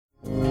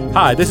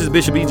Hi, this is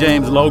Bishop E.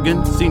 James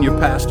Logan, Senior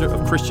Pastor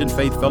of Christian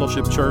Faith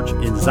Fellowship Church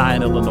in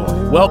Zion,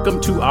 Illinois.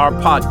 Welcome to our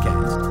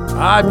podcast.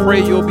 I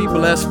pray you'll be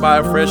blessed by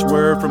a fresh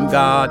word from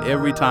God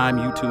every time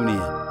you tune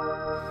in.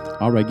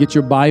 All right, get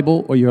your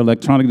Bible or your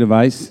electronic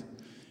device.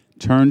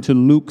 Turn to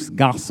Luke's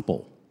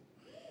Gospel,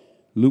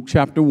 Luke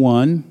chapter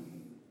 1,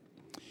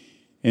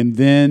 and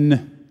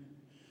then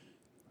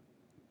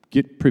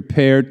get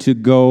prepared to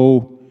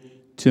go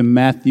to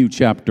Matthew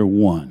chapter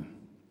 1.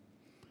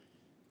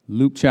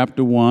 Luke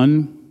chapter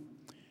 1.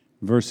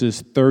 Verses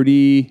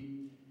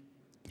 30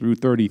 through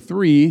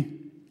 33,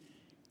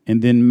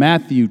 and then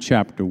Matthew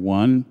chapter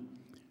 1,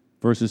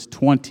 verses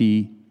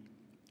 20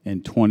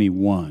 and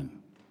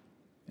 21.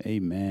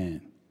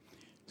 Amen.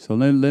 So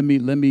let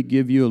me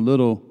give you a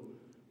little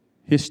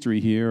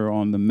history here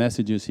on the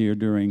messages here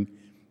during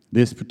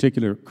this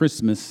particular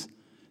Christmas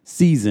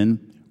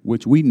season,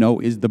 which we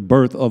know is the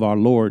birth of our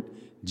Lord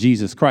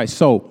Jesus Christ.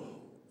 So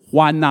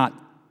why not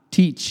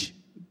preach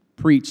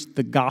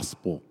the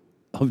gospel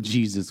of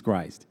Jesus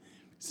Christ?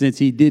 Since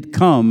he did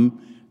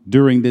come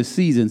during this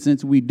season,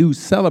 since we do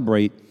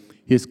celebrate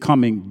his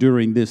coming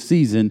during this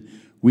season,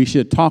 we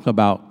should talk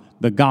about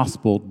the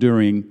gospel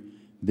during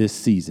this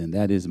season.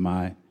 That is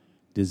my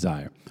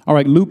desire. All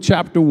right, Luke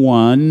chapter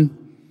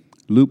 1,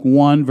 Luke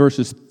 1,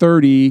 verses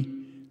 30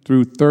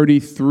 through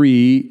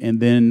 33, and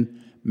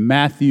then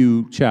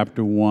Matthew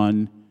chapter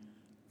 1,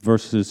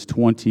 verses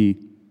 20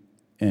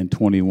 and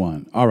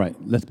 21. All right,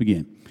 let's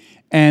begin.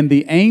 And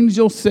the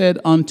angel said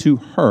unto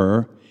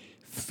her,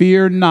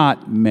 Fear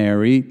not,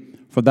 Mary,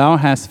 for thou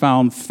hast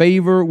found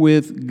favor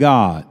with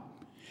God.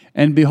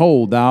 And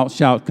behold, thou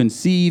shalt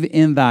conceive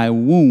in thy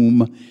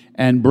womb,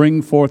 and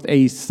bring forth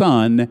a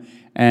son,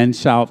 and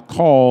shalt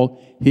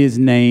call his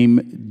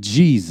name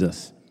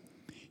Jesus.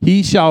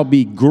 He shall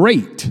be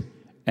great,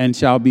 and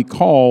shall be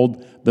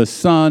called the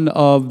Son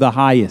of the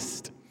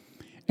Highest.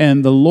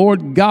 And the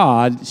Lord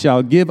God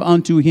shall give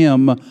unto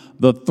him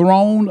the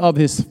throne of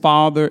his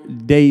father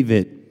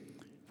David.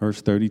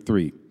 Verse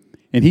 33.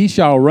 And he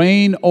shall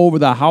reign over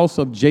the house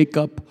of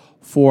Jacob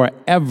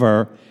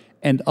forever,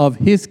 and of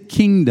his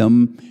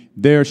kingdom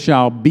there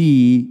shall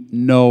be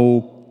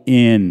no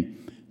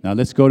end. Now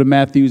let's go to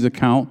Matthew's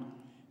account,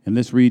 and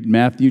let's read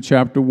Matthew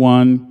chapter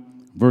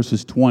 1,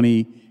 verses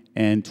 20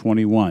 and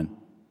 21.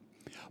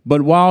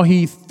 But while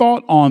he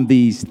thought on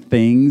these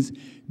things,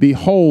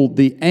 behold,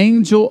 the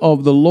angel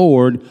of the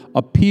Lord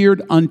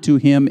appeared unto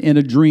him in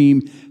a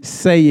dream,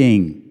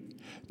 saying,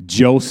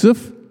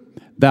 Joseph,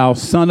 thou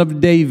son of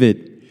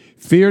David,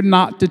 fear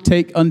not to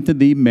take unto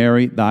thee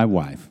Mary thy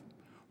wife,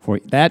 for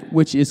that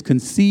which is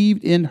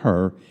conceived in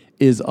her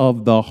is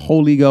of the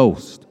Holy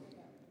Ghost.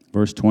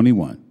 Verse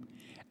 21.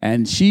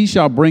 And she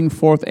shall bring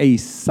forth a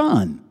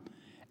son,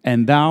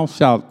 and thou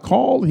shalt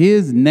call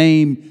his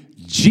name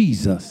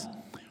Jesus,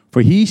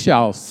 for he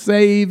shall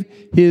save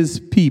his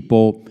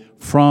people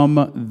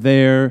from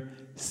their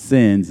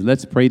sins.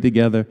 Let's pray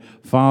together.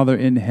 Father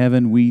in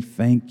heaven, we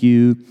thank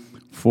you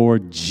for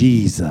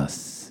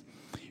Jesus.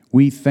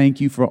 We thank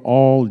you for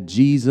all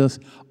Jesus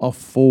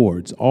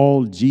affords,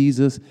 all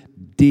Jesus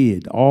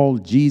did, all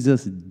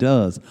Jesus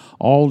does,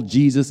 all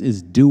Jesus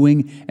is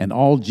doing, and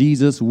all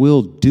Jesus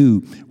will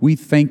do. We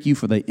thank you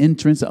for the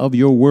entrance of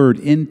your word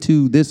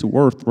into this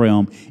earth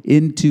realm,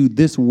 into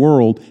this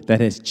world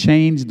that has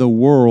changed the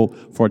world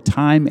for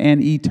time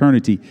and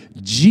eternity.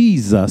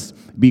 Jesus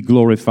be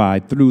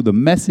glorified through the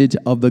message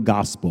of the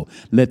gospel.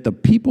 Let the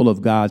people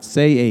of God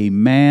say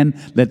amen.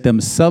 Let them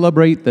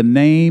celebrate the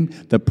name,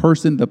 the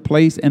person, the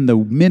place, and the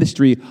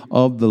ministry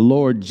of the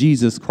Lord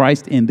Jesus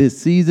Christ in this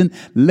season.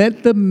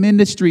 Let the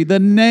ministry, the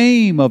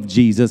name of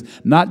Jesus,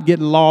 not get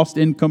lost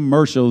in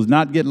commercials,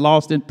 not get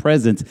lost in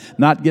presents,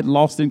 not get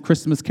lost in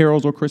Christmas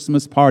carols or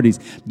Christmas parties.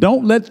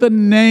 Don't let the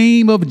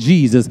name of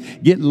Jesus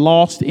get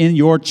lost in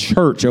your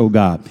church, oh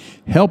God.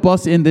 Help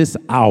us in this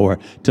hour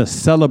to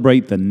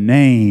celebrate the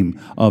name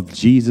of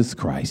Jesus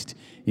Christ.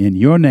 In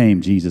your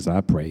name, Jesus,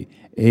 I pray.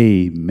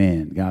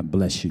 Amen. God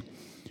bless you.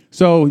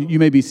 So you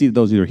may be seated,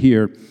 those who are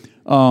here.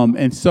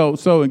 And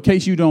so in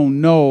case you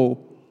don't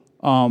know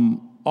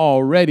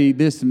already,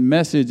 this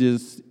message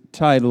is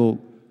titled,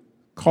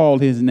 Call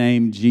His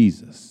Name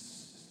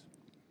Jesus.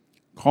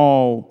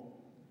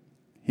 Call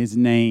His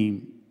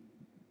name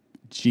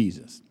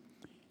Jesus.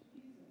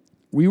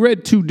 We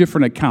read two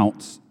different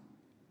accounts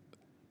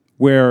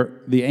where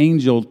the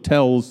angel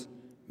tells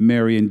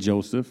Mary and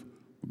Joseph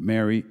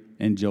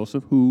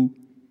who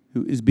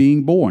is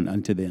being born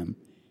unto them,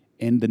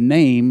 and the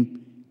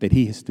name that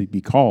he has to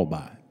be called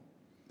by.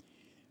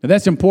 Now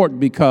that's important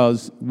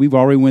because we've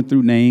already went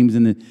through names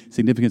and the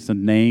significance of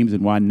names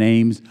and why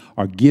names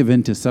are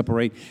given to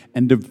separate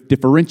and to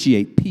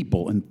differentiate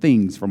people and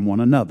things from one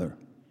another.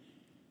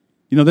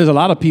 You know, there's a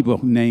lot of people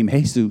who name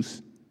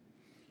Jesus,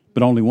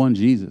 but only one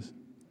Jesus.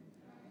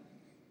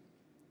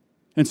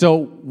 And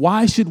so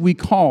why should we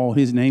call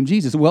his name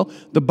Jesus? Well,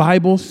 the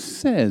Bible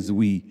says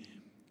we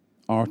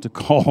are to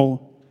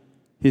call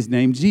his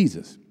name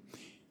Jesus.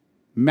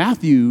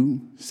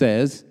 Matthew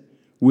says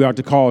we are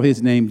to call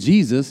his name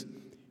Jesus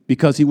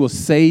because he will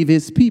save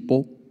his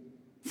people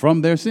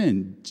from their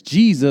sin.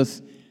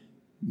 Jesus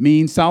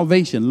means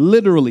salvation.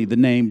 Literally, the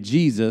name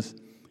Jesus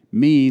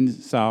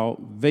means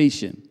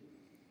salvation.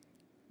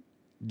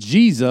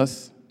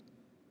 Jesus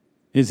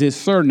is his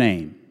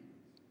surname.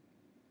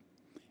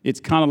 It's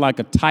kind of like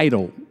a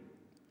title.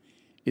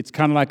 It's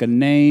kind of like a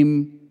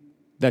name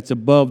that's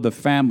above the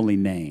family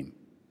name.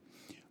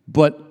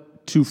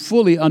 But to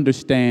fully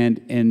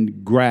understand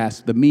and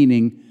grasp the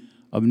meaning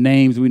of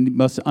names, we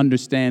must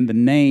understand the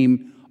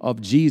name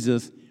of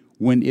Jesus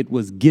when it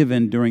was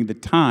given during the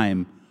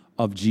time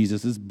of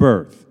Jesus'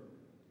 birth.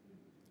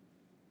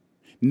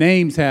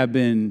 Names have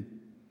been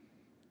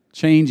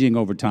changing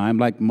over time,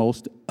 like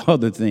most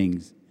other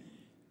things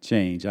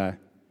change. I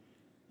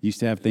used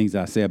to have things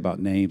I say about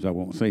names I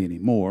won't say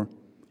anymore.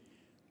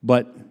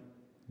 But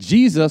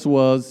Jesus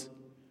was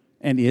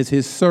and is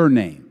his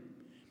surname.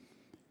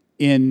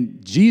 In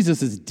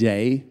Jesus'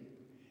 day,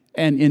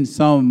 and in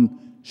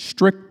some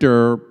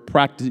stricter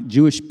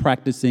Jewish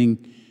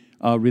practicing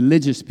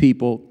religious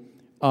people,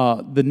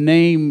 the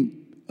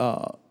name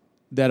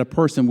that a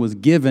person was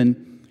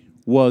given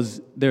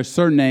was their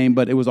surname,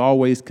 but it was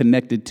always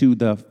connected to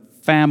the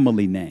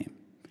family name.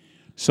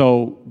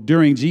 So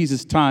during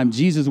Jesus' time,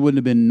 Jesus wouldn't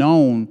have been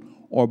known,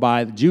 or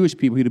by the Jewish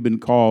people, he'd have been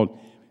called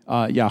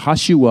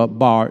Yahshua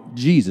bar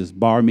Jesus,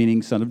 bar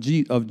meaning son of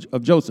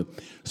Joseph.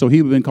 So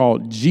he would have been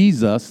called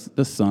Jesus,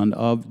 the son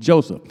of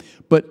Joseph.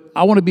 But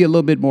I want to be a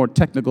little bit more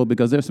technical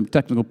because there's some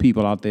technical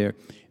people out there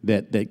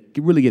that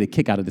really get a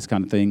kick out of this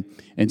kind of thing.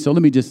 And so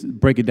let me just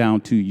break it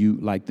down to you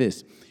like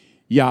this.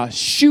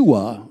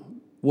 Yahshua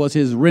was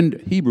his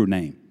Hebrew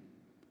name.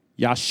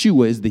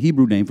 Yahshua is the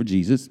Hebrew name for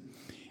Jesus.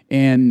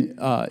 And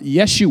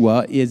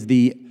Yeshua is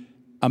the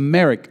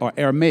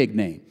Aramaic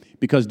name.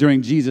 Because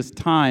during Jesus'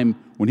 time,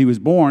 when he was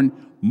born,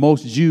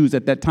 most Jews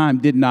at that time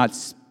did not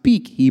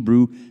speak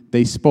Hebrew.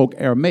 They spoke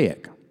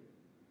Aramaic.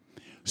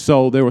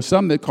 So there were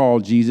some that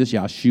called Jesus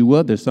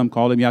Yahshua. There's some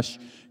called him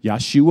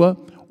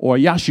Yahshua or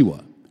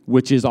Yahshua,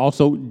 which is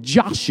also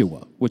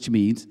Joshua, which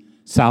means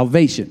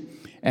salvation.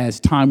 As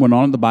time went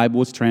on, the Bible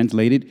was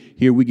translated.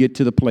 Here we get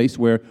to the place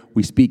where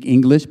we speak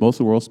English. Most of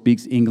the world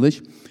speaks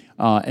English.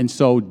 And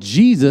so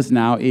Jesus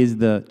now is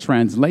the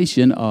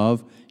translation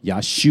of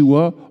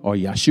Yahshua or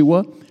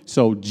Yahshua.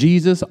 So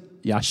Jesus,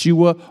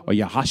 Yahshua, or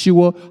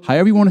Yahashua,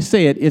 however you want to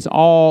say it, it's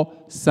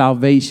all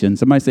salvation.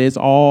 Somebody say it's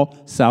all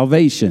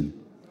salvation.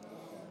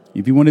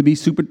 If you want to be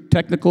super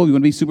technical, you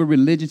want to be super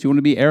religious, you want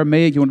to be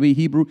Aramaic, you want to be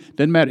Hebrew,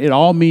 doesn't matter. It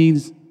all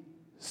means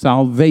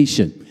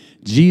salvation.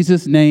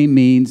 Jesus' name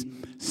means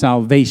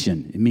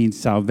salvation. It means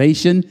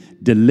salvation,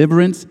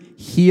 deliverance,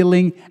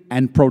 healing,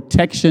 and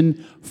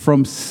protection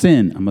from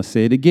sin. I'm going to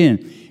say it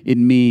again. It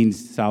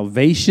means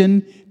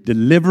salvation,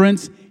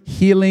 deliverance,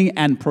 healing,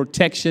 and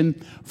protection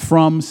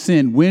from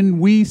sin. When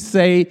we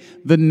say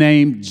the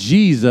name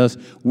Jesus,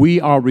 we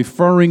are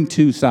referring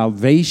to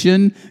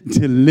salvation,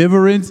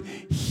 deliverance,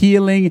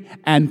 healing,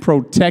 and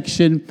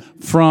protection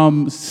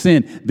from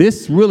sin.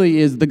 This really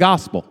is the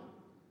gospel.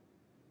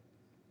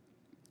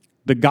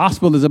 The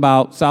gospel is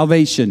about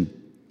salvation.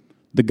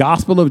 The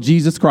gospel of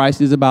Jesus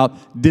Christ is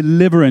about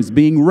deliverance,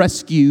 being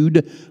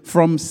rescued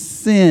from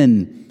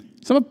sin.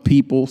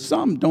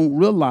 Some don't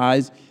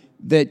realize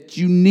that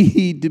you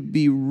need to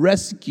be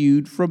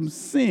rescued from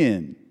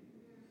sin.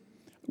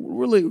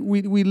 Really,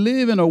 we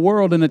live in a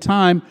world in a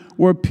time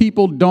where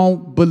people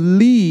don't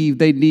believe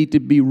they need to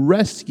be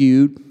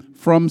rescued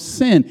from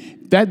sin.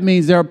 That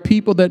means there are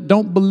people that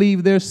don't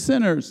believe they're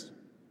sinners.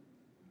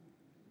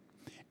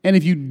 And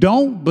if you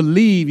don't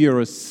believe you're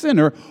a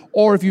sinner,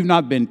 or if you've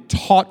not been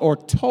taught or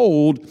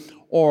told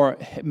or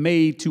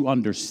made to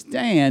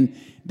understand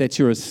that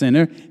you're a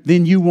sinner,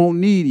 then you won't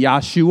need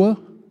Yahshua,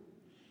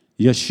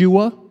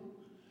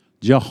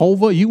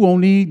 Jehovah. You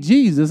won't need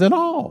Jesus at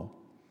all.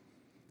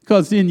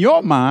 Because in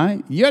your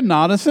mind, you're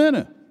not a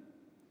sinner.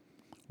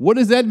 What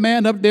is that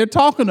man up there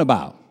talking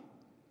about?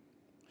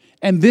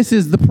 And this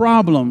is the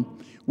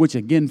problem, which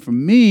again, for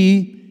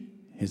me,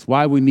 is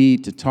why we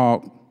need to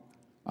talk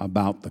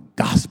about the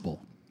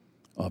gospel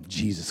of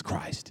Jesus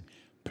Christ,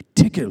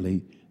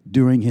 particularly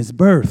during his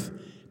birth,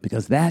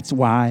 because that's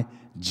why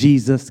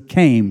Jesus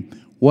came.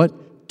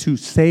 What? To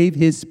save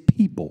his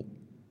people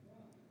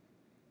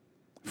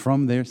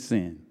from their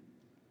sin.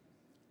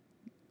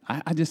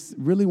 I just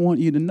really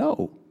want you to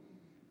know,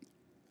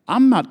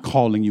 I'm not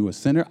calling you a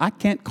sinner. I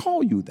can't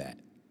call you that.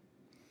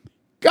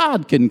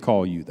 God can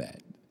call you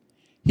that.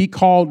 He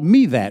called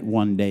me that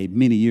one day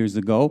many years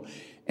ago,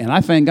 and I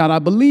thank God I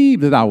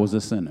believed that I was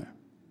a sinner.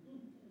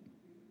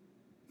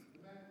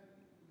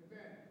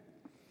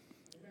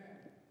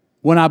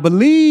 When I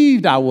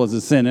believed I was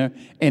a sinner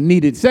and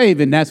needed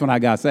saving, that's when I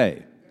got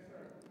saved.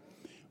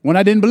 When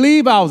I didn't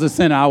believe I was a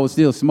sinner, I was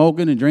still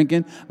smoking and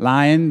drinking,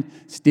 lying,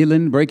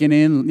 stealing, breaking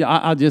in.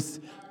 I just,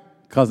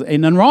 because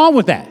ain't nothing wrong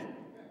with that.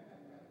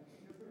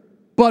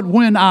 But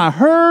when I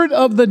heard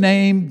of the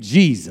name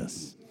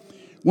Jesus,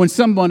 when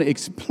someone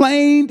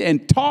explained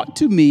and taught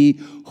to me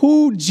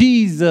who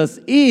Jesus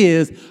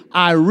is,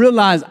 I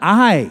realized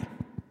I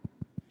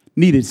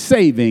needed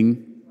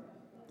saving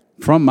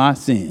from my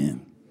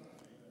sin.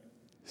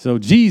 So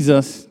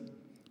Jesus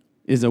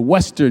is a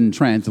Western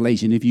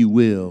translation, if you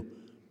will,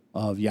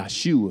 of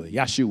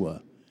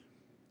Yeshua.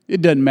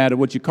 It doesn't matter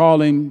what you call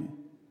him.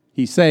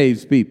 He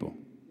saves people.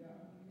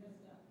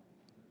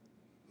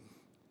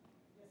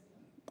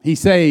 He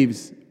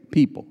saves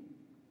people.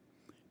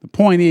 The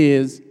point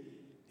is,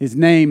 his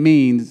name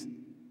means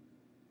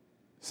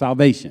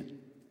salvation.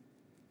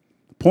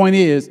 The point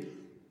is,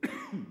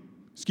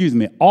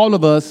 all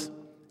of us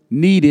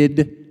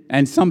needed,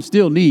 and some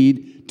still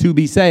need, to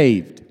be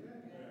saved.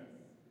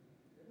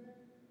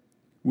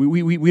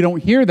 We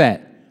don't hear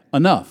that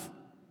enough.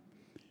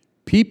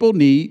 People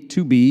need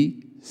to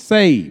be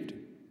saved.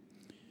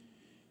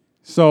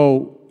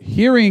 So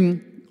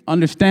hearing,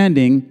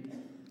 understanding,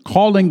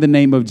 calling the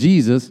name of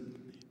Jesus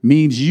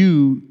means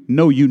you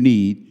know you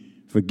need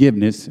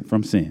forgiveness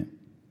from sin.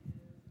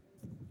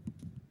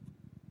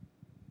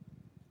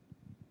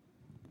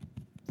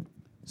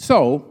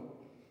 So,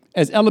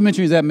 as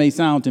elementary as that may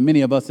sound to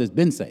many of us that's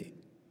been saved,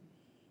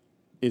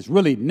 it's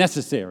really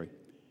necessary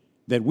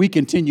that we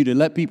continue to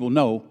let people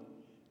know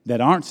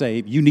that aren't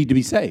saved, you need to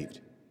be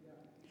saved.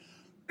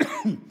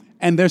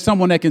 And there's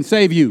someone that can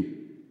save you.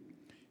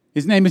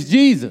 His name is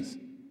Jesus.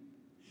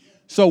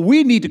 So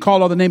we need to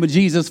call on the name of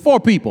Jesus for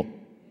people.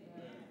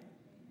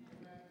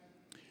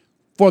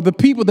 For the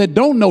people that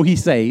don't know he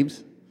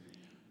saves,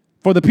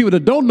 for the people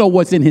that don't know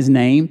what's in his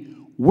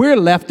name, we're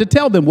left to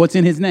tell them what's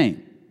in his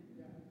name.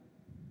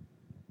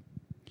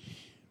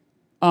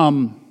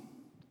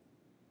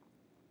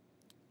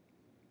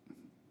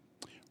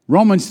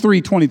 Romans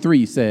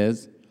 3:23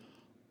 says,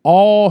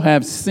 all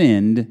have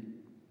sinned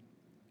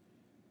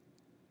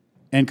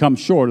and come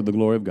short of the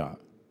glory of God.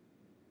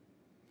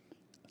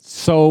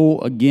 So,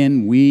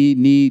 again, we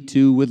need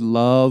to, with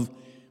love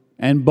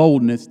and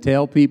boldness,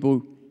 tell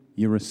people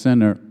you're a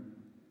sinner.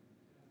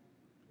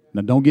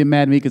 Now, don't get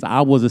mad at me because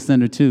I was a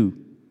sinner too.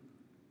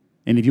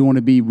 And if you want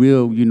to be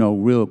real,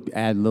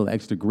 add a little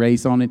extra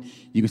grace on it,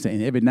 you can say,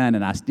 and every now and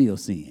then I still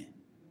sin.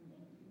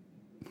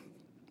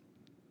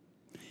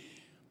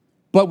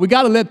 But we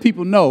got to let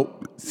people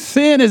know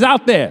sin is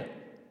out there.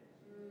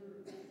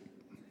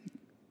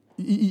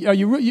 Are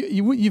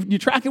you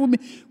tracking with me?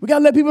 We got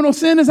to let people know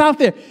sin is out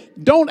there.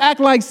 Don't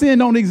act like sin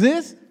don't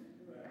exist,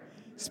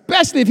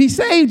 especially if he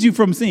saved you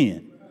from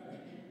sin.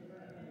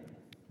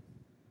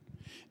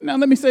 Now,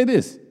 let me say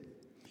this.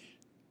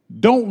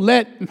 Don't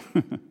let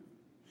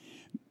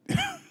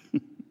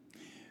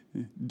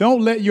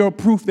your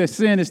proof that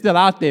sin is still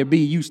out there be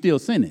you still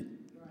sinning.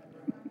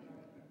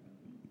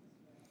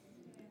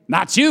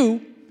 Not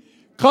you,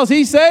 because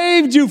he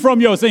saved you from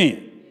your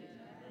sin.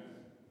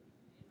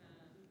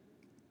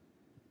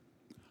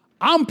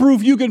 I'm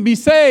proof you can be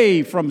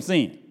saved from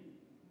sin.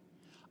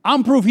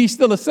 I'm proof he's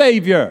still a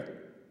savior.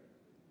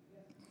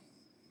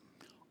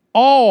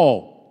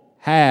 All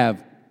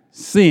have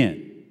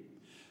sinned.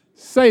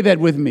 Say that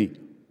with me.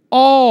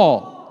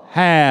 All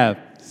have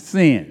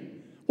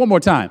sinned. One more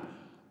time.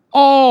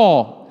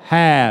 All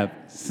have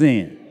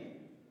sinned.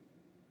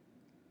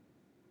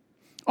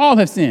 All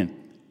have sinned.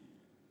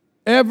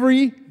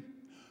 Every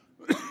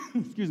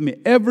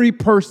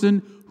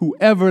person who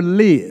ever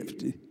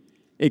lived,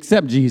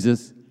 except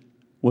Jesus,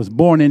 was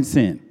born in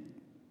sin.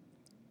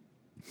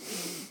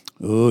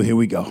 Oh, here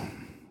we go.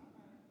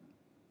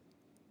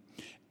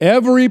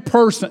 Every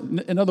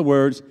person, in other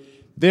words,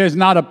 there's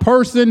not a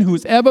person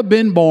who's ever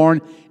been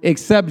born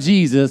except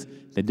Jesus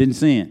that didn't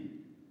sin.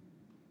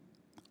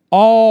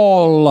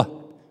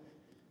 All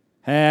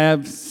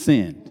have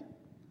sinned.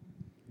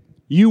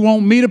 You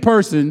won't meet a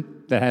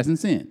person that hasn't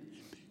sinned.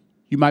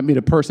 You might meet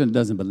a person that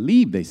doesn't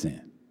believe they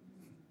sin.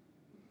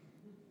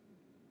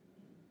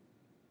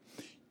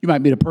 You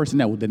might meet a person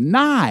that will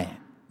deny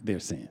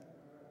their sin.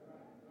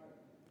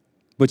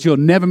 But you'll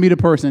never meet a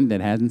person that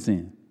hasn't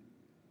sinned.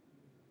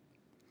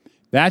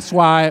 That's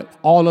why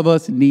all of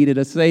us needed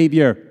a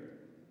Savior.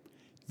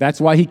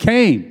 That's why he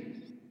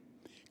came.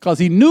 Because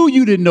he knew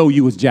you didn't know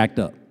you was jacked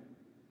up.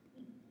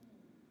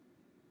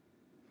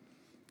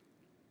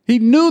 He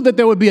knew that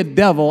there would be a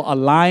devil, a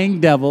lying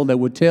devil, that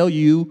would tell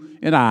you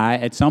and I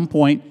at some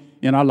point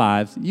in our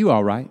lives, you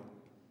all right.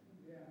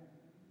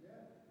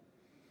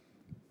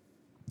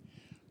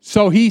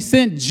 So he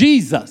sent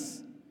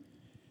Jesus,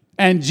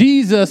 and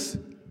Jesus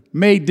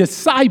made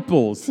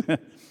disciples,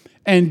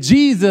 and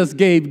Jesus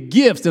gave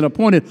gifts and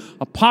appointed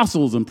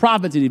apostles and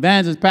prophets and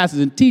evangelists,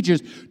 pastors and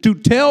teachers to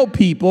tell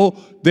people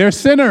they're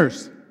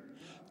sinners.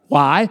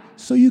 Why?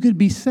 So you could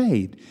be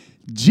saved.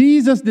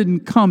 Jesus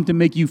didn't come to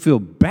make you feel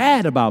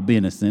bad about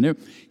being a sinner.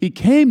 He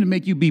came to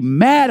make you be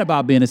mad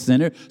about being a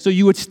sinner so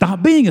you would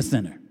stop being a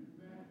sinner.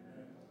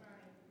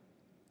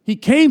 He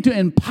came to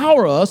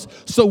empower us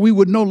so we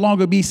would no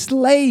longer be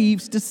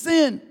slaves to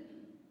sin.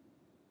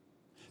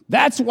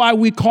 That's why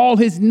we call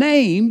his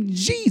name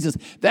Jesus.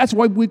 That's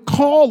why we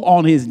call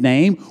on his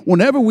name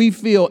whenever we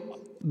feel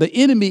the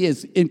enemy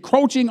is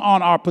encroaching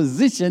on our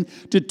position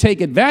to take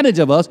advantage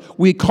of us.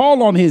 We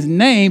call on his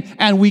name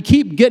and we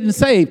keep getting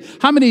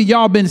saved. How many of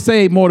y'all been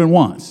saved more than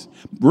once?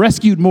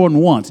 rescued more than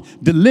once,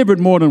 delivered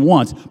more than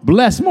once,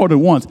 blessed more than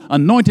once,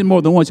 anointed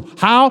more than once.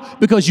 How?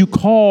 Because you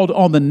called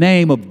on the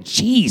name of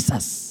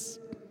Jesus.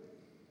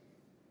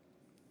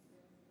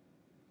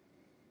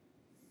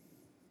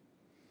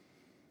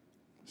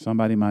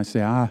 Somebody might say,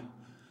 that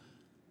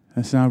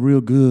sounds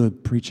real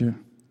good, preacher.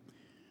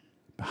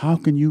 But how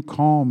can you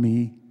call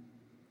me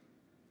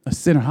a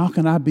sinner? How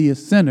can I be a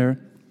sinner?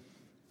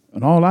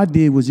 And all I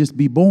did was just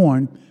be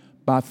born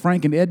by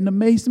Frank and Edna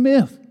Mae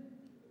Smith.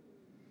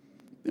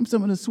 Them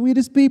some of the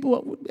sweetest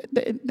people.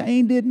 They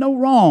ain't did no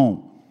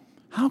wrong.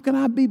 How can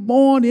I be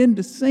born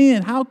into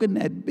sin? How can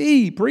that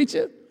be,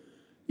 preacher?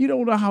 You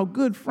don't know how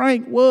good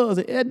Frank was.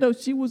 And Edna,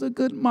 she was a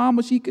good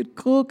mama. She could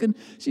cook, and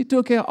she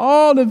took care of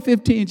all them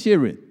 15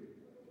 children.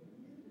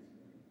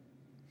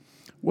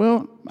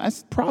 Well,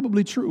 that's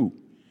probably true.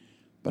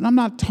 But I'm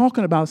not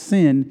talking about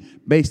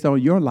sin based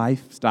on your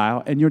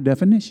lifestyle and your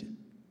definition.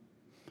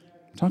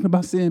 I'm talking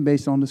about sin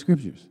based on the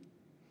scriptures.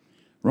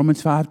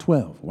 Romans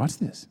 5:12. Watch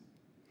this.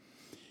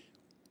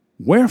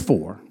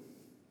 Wherefore,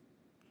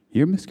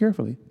 hear me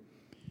carefully,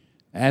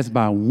 as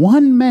by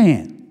one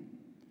man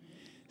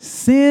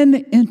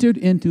sin entered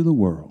into the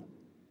world,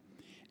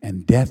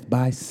 and death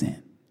by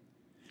sin.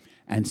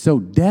 And so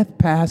death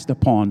passed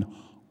upon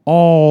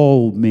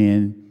all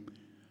men.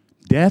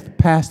 Death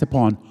passed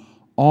upon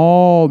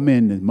all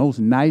men, the most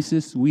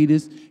nicest,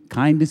 sweetest,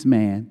 kindest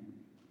man.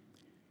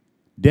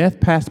 Death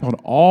passed upon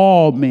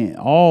all men,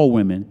 all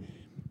women,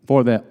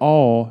 for that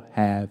all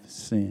have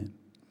sinned.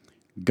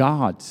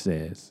 God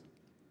says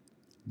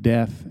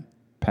death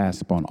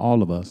passed upon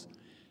all of us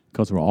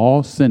because we're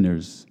all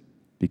sinners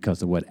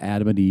because of what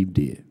Adam and Eve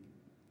did.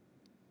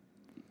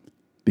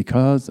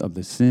 Because of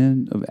the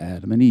sin of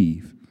Adam and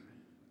Eve,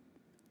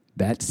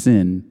 that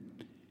sin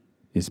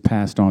is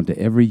passed on to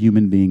every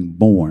human being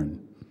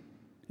born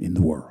in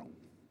the world.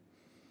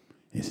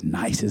 As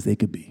nice as they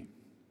could be,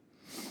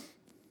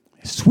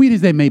 as sweet as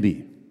they may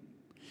be,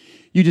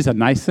 you're just a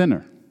nice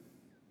sinner.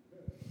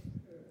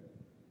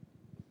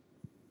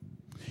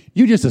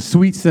 You're just a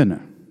sweet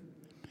sinner.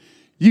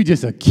 You're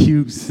just a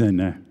cute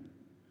sinner.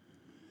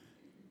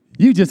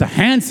 You're just a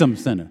handsome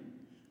sinner.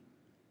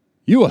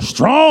 You're a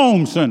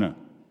strong sinner.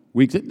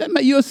 That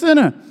make you a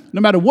sinner.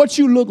 No matter what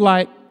you look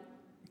like,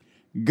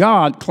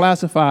 God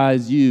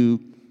classifies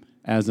you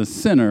as a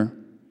sinner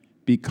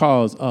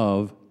because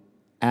of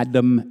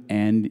Adam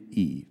and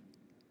Eve.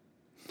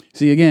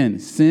 See, again,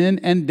 sin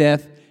and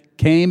death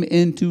came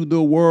into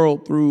the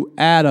world through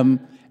Adam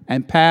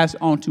and passed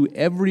on to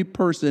every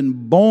person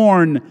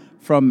born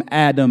from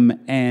Adam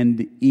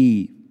and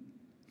Eve.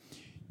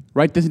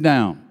 Write this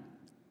down.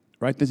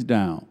 Write this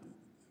down.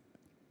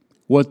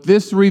 What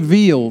this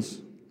reveals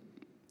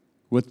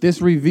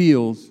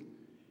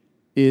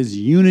is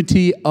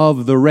unity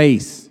of the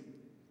race.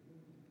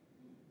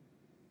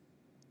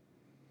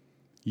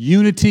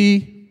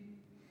 Unity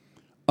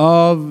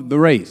of the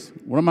race.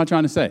 What am I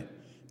trying to say?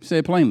 Say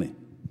it plainly.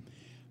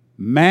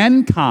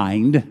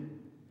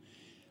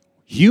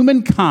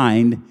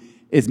 Humankind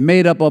is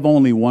made up of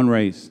only one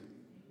race.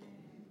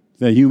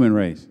 The human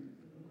race.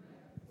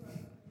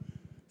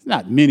 It's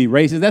not many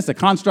races. That's the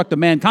construct of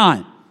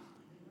mankind.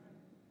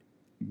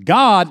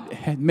 God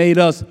had made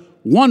us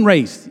one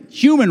race,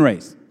 human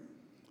race.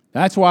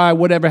 That's why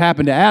whatever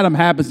happened to Adam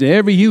happens to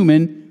every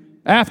human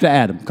after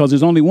Adam, because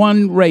there's only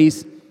one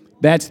race,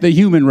 that's the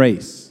human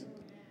race.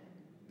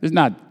 There's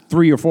not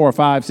 3 or 4 or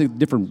 5, 6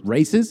 different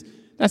races.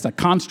 That's a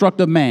construct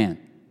of man.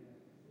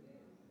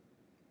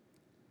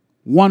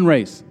 One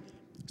race.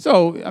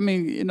 So, I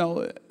mean,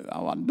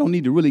 I don't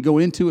need to really go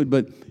into it,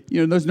 but,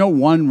 there's no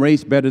one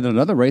race better than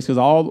another race because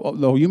all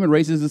the human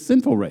race is a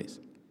sinful race.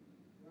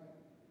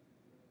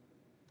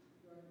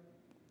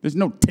 There's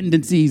no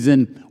tendencies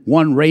in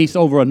one race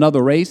over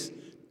another race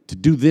to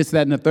do this,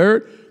 that, and the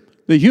third.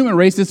 The human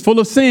race is full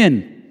of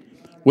sin.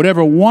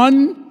 Whatever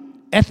one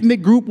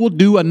ethnic group will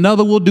do,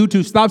 another will do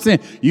too. Stop saying,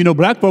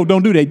 black folk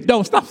don't do that.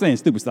 Don't stop saying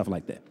stupid stuff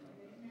like that.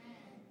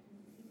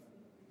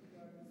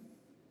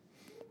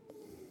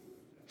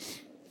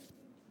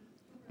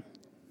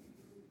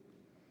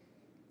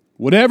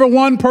 Whatever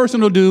one person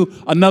will do,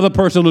 another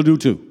person will do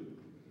too.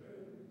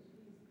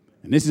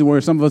 And this is where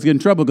some of us get in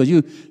trouble because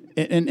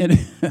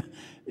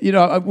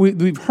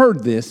we've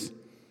heard this,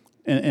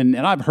 and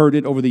I've heard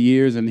it over the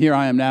years, and here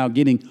I am now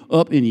getting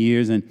up in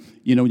years, and,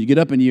 when you get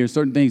up in years,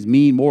 certain things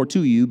mean more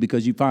to you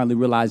because you finally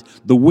realize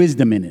the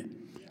wisdom in it.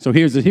 So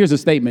here's a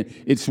statement.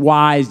 It's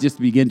wise just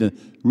to begin to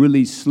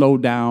really slow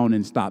down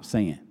and stop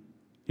saying.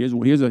 Here's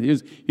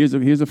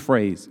a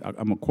phrase I'm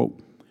going to quote.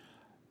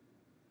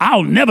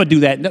 I'll never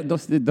do that.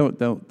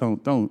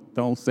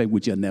 Don't say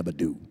what you'll never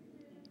do.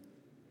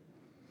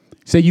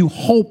 Say you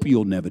hope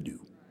you'll never do.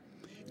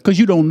 Because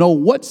you don't know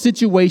what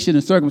situation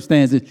and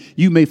circumstances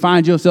you may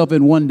find yourself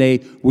in one day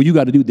where you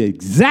got to do the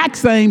exact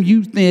same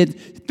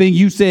thing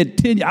you said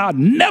 10 years. I'll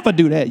never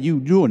do that. You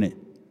doing it.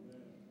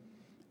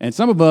 And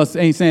some of us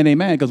ain't saying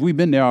amen because we've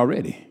been there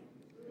already.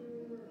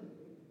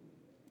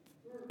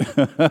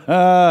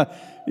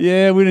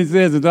 Yeah, we didn't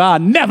say this. I'll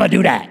never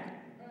do that.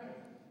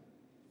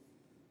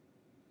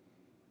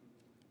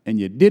 and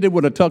you did it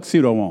with a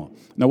tuxedo on.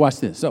 Now watch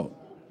this. So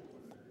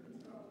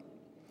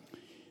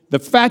the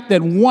fact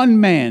that one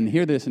man,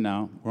 hear this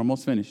now, we're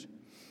almost finished.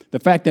 The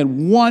fact that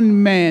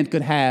one man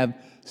could have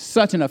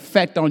such an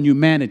effect on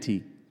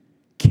humanity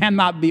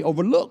cannot be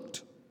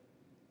overlooked.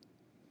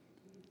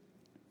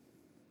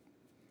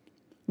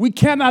 We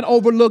cannot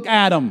overlook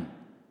Adam.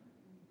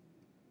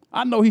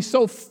 I know he's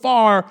so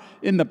far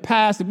in the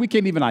past that we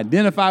can't even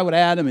identify with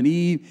Adam and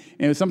Eve,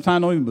 and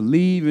sometimes don't even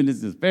believe in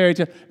this fairy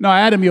tale. No,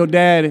 Adam, your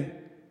daddy.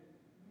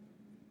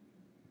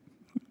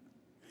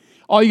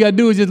 All you got to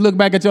do is just look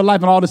back at your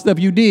life and all the stuff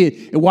you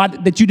did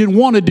and that you didn't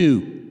want to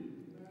do.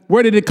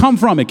 Where did it come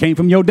from? It came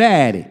from your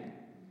daddy,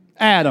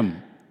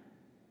 Adam.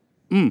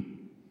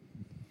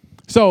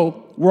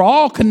 So we're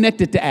all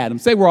connected to Adam.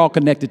 Say we're all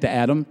connected to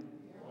Adam.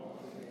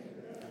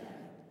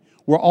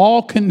 We're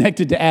all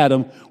connected to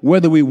Adam,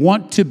 whether we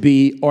want to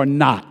be or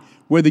not,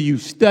 whether you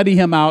study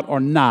him out or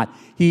not.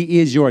 He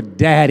is your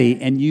daddy,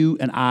 and you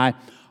and I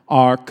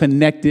are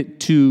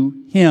connected to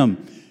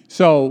him.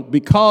 So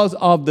because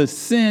of the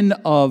sin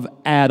of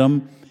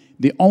Adam,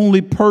 the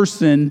only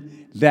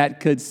person that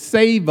could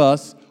save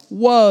us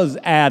was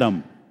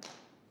Adam.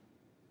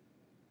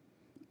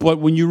 But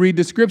when you read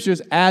the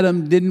scriptures,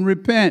 Adam didn't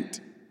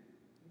repent.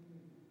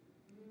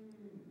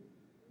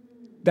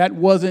 That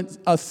wasn't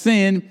a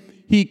sin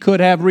he could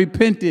have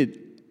repented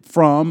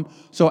from.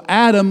 So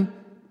Adam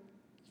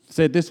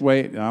said this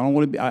way,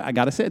 I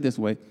got to say it this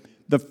way.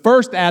 The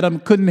first Adam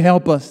couldn't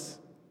help us.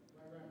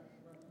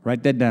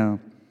 Write that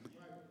down.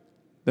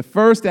 The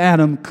first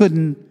Adam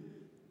couldn't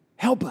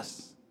help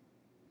us.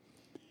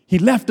 He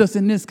left us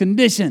in this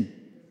condition.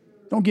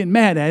 Don't get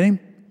mad at him.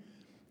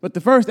 But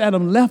the first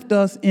Adam left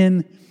us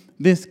in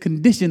this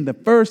condition. The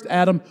first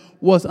Adam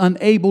was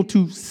unable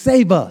to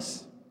save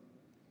us.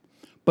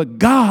 But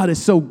God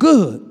is so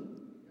good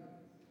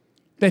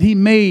that he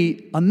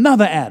made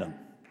another Adam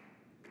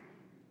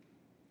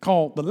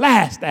called the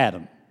last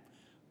Adam.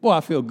 Boy,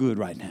 I feel good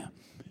right now.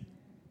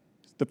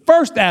 The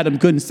first Adam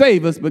couldn't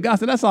save us, but God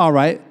said, that's all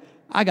right.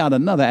 I got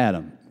another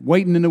Adam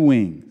waiting in the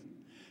wings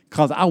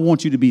because I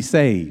want you to be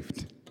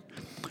saved.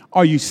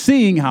 Are you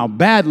seeing how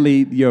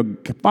badly your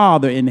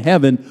Father in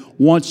heaven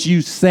wants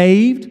you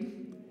saved?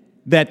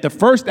 That the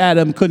first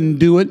Adam couldn't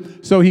do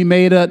it, so he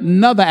made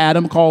another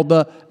Adam called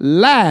the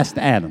last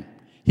Adam.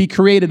 He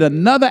created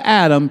another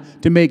Adam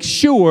to make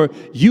sure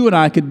you and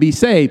I could be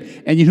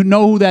saved. And you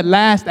know who that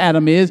last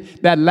Adam is?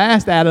 That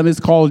last Adam is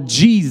called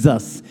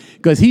Jesus,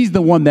 because he's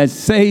the one that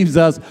saves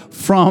us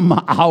from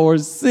our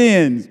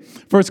sins.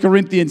 1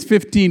 Corinthians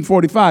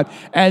 15:45.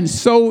 And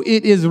so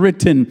it is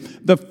written,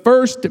 the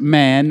first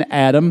man,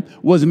 Adam,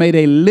 was made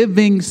a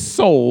living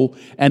soul,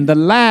 and the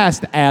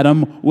last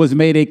Adam was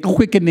made a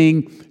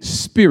quickening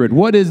spirit.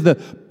 What is the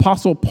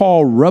Apostle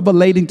Paul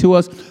revelating to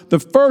us? The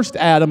first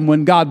Adam,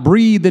 when God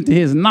breathed into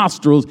his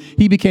nostrils,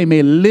 he became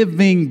a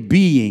living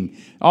being.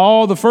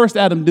 All the first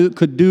Adam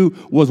could do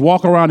was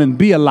walk around and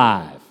be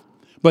alive.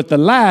 But the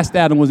last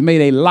Adam was made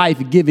a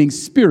life-giving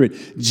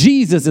spirit.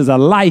 Jesus is a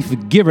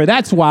life giver.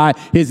 That's why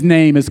his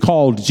name is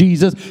called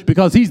Jesus,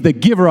 because he's the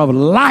giver of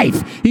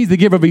life. He's the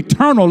giver of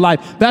eternal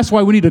life. That's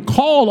why we need to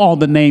call on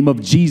the name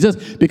of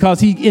Jesus, because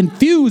he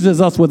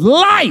infuses us with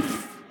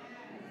life.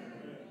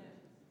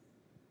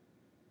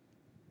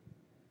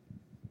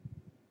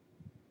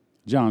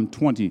 John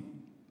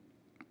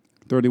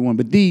 20:31.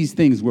 But these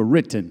things were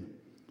written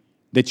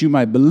that you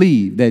might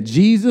believe that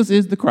Jesus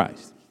is the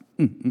Christ.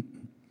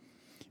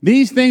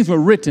 These things were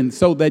written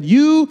so that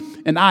you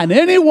and I and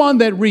anyone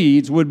that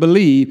reads would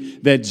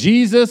believe that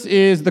Jesus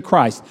is the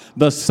Christ,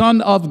 the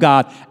Son of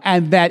God,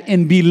 and that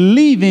in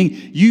believing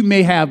you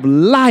may have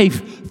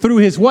life through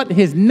his what?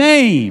 His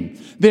name.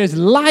 There's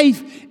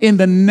life in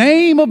the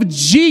name of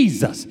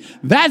Jesus.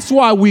 That's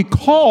why we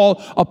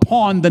call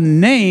upon the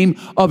name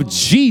of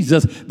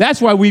Jesus. That's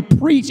why we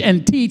preach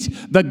and teach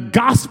the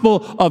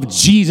gospel of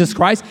Jesus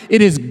Christ.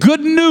 It is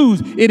good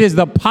news. It is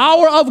the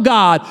power of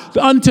God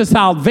unto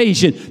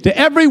salvation to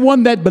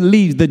everyone that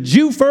believes, the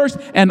Jew first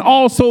and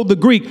also the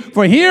Greek.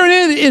 For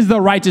herein is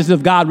the righteousness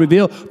of God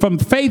revealed from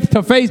faith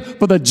to faith,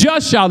 for the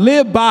just shall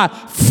live by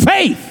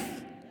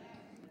faith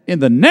in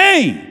the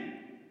name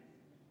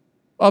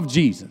of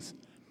Jesus.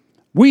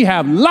 We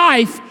have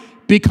life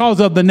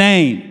because of the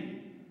name.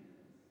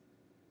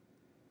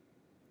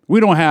 We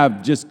don't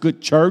have just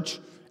good church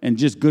and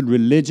just good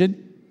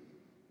religion.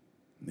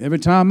 Every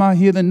time I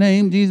hear the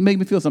name, Jesus make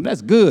me feel something.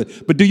 That's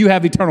good. But do you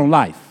have eternal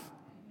life?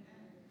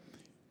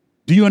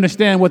 Do you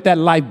understand what that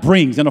life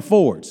brings and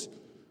affords?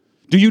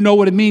 Do you know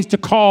what it means to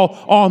call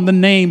on the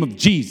name of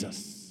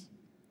Jesus?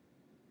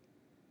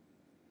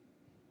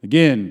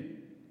 Again,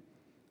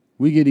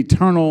 we get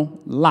eternal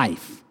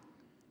life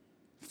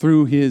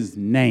through his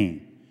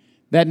name.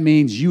 That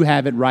means you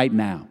have it right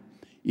now.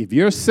 If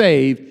you're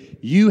saved,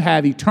 you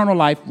have eternal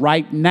life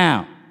right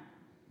now.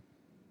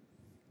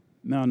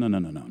 No.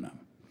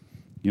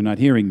 You're not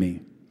hearing me.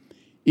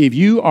 If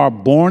you are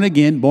born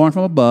again, born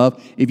from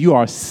above, if you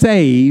are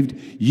saved,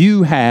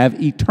 you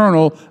have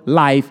eternal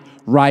life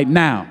right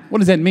now. What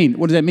does that mean?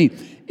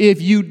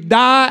 If you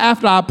die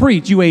after I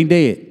preach, you ain't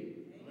dead.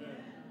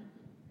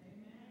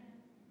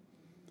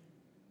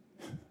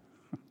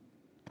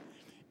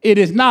 It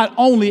is not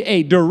only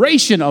a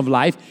duration of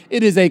life,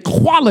 it is a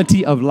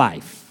quality of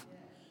life.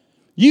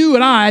 You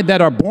and I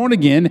that are born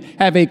again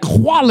have a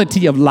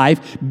quality of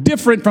life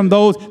different from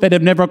those that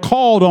have never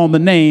called on the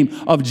name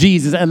of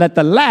Jesus and let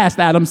the last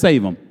Adam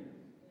save them.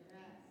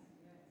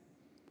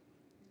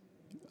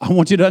 I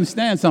want you to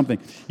understand something.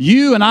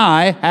 You and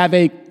I have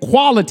a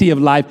quality of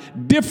life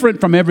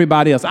different from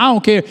everybody else. I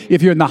don't care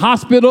if you're in the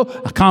hospital,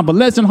 a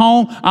convalescent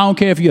home. I don't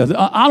care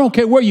I don't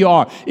care where you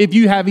are. If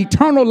you have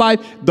eternal life,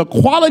 the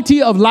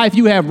quality of life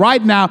you have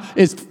right now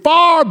is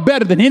far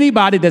better than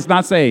anybody that's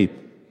not saved.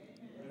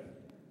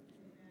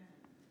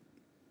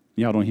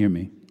 Y'all don't hear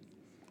me.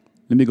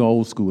 Let me go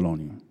old school on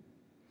you.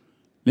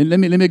 Let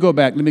me go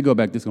back.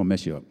 This is gonna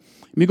mess you up.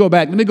 Let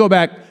me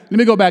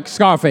go back.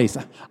 Scarface.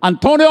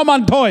 Antonio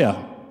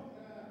Montoya.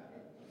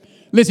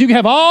 Listen, you can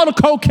have all the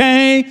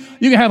cocaine,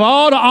 you can have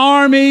all the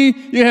army,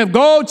 you can have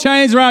gold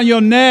chains around your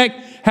neck,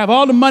 have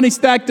all the money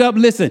stacked up.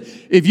 Listen,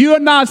 if you're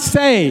not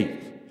saved,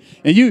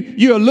 and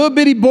you're a little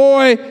bitty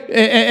boy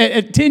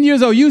at 10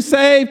 years old, you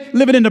saved,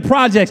 living in the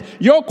projects,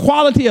 your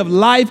quality of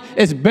life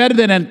is better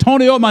than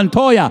Antonio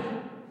Montoya.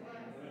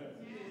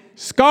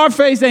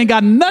 Scarface ain't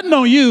got nothing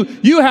on you.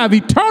 You have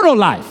eternal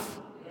life.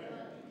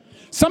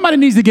 Somebody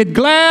needs to get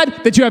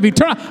glad that you have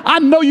eternal. I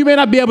know you may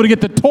not be able to get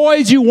the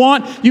toys you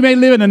want. You may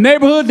live in a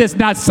neighborhood that's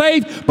not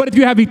safe. But if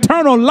you have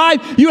eternal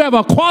life, you have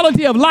a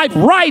quality of life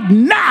right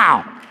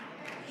now.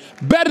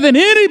 Better than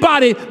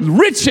anybody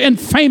rich and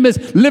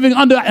famous living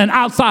under and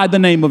outside the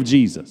name of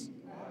Jesus.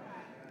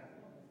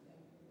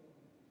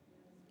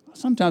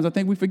 Sometimes I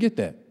think we forget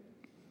that.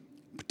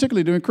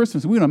 Particularly during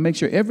Christmas. We want to make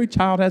sure every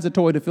child has a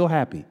toy to feel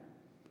happy.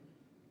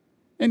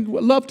 And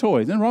love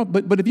toys.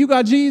 But if you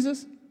got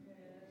Jesus,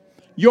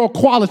 your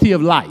quality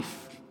of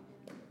life.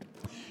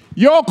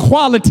 Your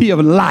quality of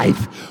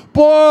life.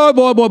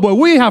 Boy,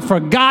 we have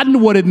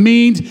forgotten what it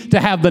means to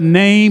have the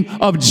name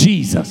of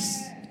Jesus.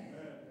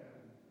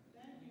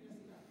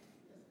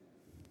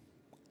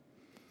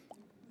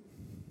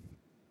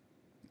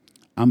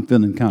 I'm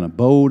feeling kind of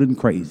bold and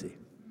crazy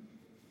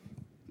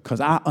because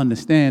I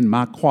understand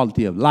my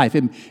quality of life.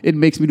 It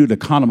makes me do the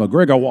Conor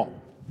McGregor walk.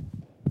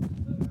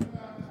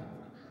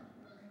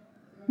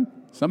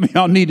 Some of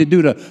y'all need to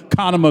do the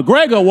Conor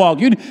McGregor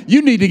walk.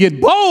 You need to get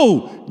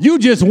bold. You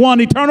just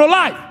won eternal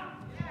life.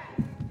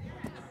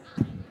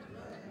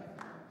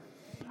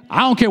 I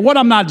don't care what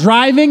I'm not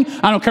driving.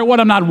 I don't care what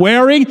I'm not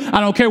wearing.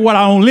 I don't care what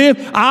I don't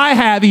live. I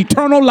have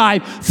eternal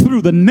life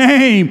through the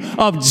name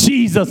of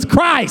Jesus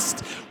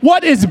Christ.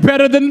 What is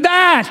better than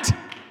that?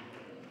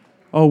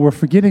 Oh, we're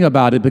forgetting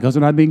about it because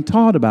we're not being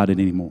taught about it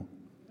anymore.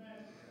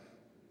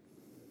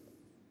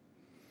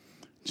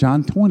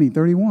 John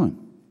 20:31.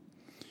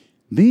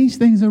 These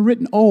things are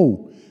written.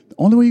 Oh, the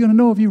only way you're going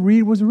to know if you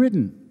read what's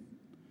written.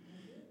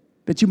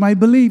 That you might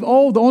believe.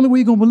 Oh, the only way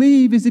you're going to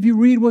believe is if you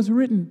read what's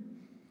written.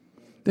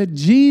 That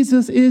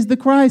Jesus is the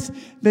Christ.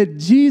 That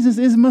Jesus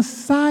is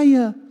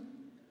Messiah.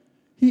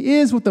 He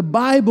is what the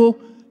Bible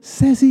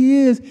says he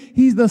is.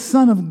 He's the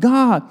Son of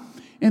God.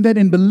 And that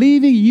in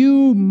believing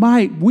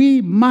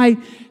we might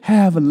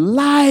have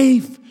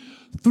life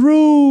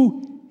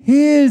through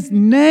his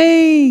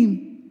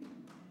name.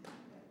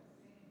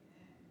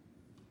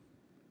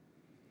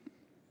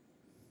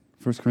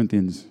 1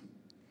 Corinthians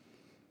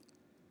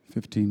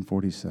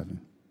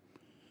 15:47.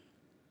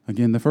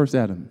 Again, the first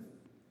Adam,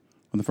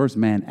 or the first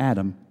man,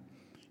 Adam,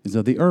 is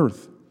of the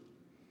earth.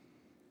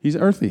 He's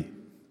earthy.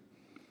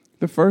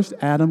 The first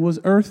Adam was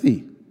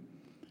earthy.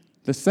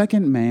 The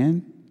second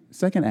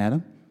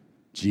Adam,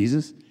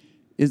 Jesus,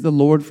 is the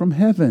Lord from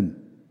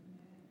heaven.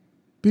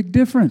 Big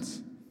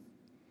difference.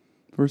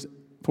 Verse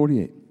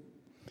 48.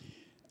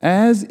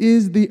 As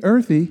is the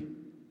earthy,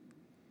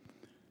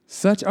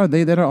 such are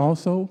they that are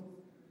also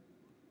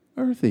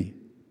earthy.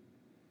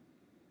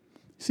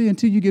 See,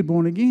 until you get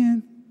born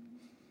again,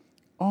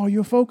 all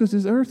your focus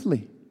is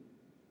earthly.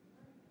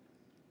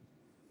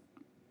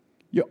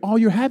 All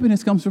your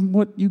happiness comes from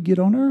what you get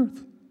on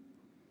earth.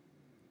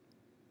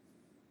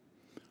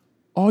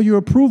 All your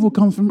approval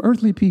comes from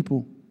earthly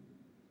people.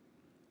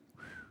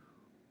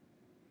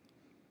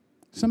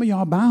 Some of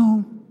y'all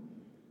bound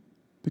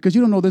because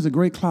you don't know there's a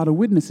great cloud of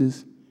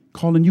witnesses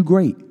calling you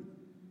great.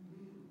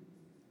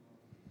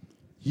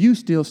 You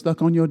still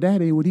stuck on your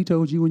daddy, what he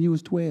told you when you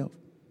was 12.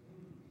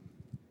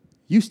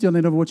 You still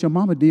ain't over what your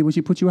mama did when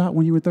she put you out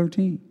when you were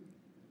 13.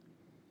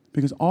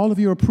 Because all of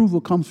your approval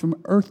comes from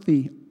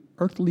earthly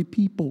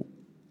people.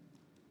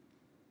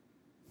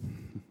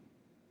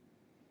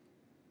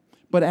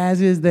 But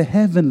as is the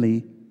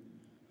heavenly,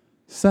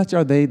 such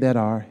are they that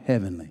are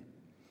heavenly.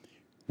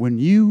 When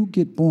you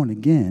get born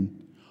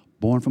again,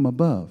 born from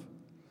above,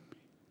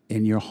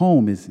 and your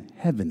home is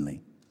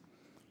heavenly,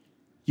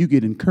 you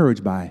get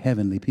encouraged by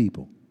heavenly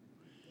people.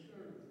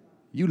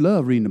 You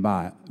love reading the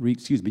Bible.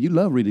 You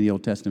love reading the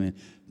Old Testament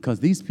because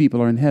these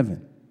people are in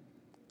heaven.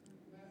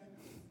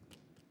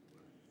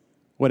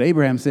 What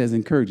Abraham says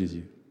encourages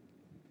you.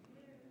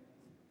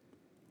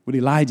 What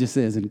Elijah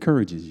says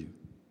encourages you.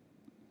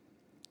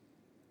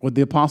 What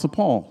the Apostle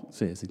Paul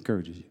says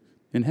encourages you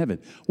in heaven.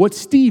 What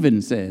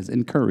Stephen says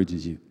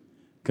encourages you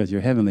because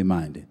you're heavenly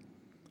minded.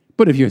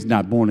 But if you're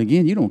not born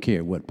again, you don't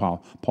care what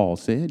Paul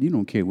said. You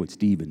don't care what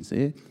Stephen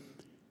said.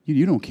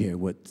 You don't care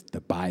what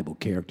the Bible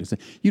character said.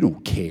 You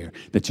don't care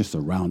that you're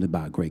surrounded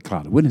by a great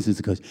cloud of witnesses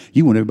because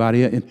you want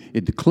everybody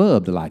at the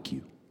club to like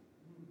you,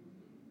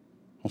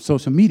 on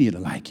social media to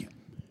like you,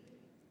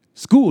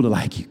 school to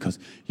like you, because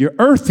you're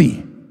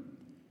earthy.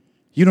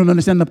 You don't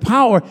understand the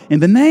power in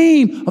the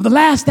name of the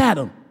last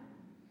Adam.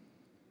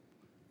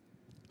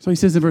 So he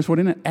says in verse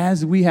 49,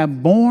 as we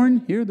have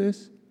borne, hear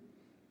this,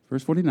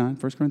 verse 49,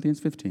 1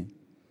 Corinthians 15.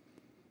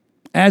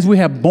 As we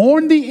have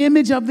borne the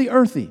image of the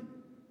earthy,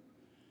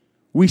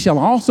 we shall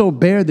also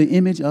bear the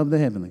image of the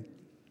heavenly.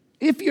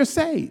 If you're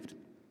saved.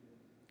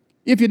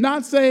 If you're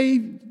not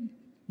saved,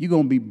 you're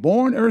going to be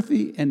born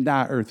earthy and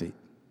die earthy.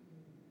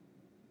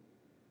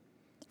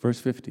 Verse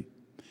 50.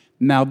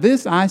 Now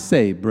this I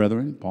say,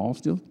 brethren, Paul's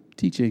still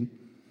teaching,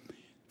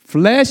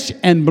 flesh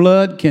and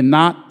blood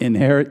cannot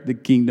inherit the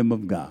kingdom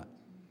of God.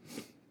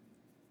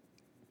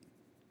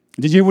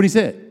 Did you hear what he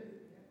said?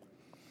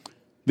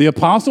 The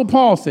Apostle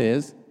Paul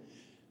says,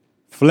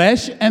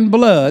 flesh and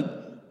blood,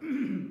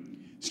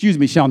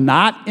 shall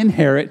not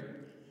inherit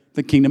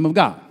the kingdom of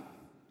God.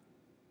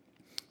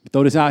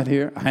 Throw this out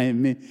here. I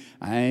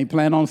ain't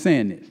planning on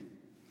saying this.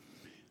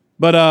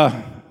 But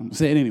I'm going to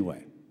say it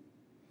anyway.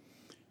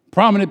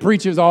 Prominent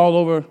preachers all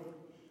over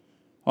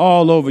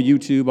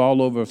YouTube,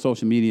 all over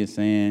social media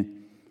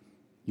saying,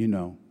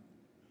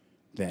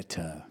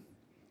 that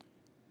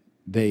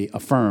they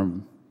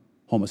affirm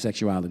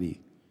homosexuality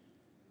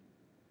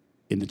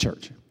in the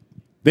church.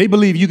 They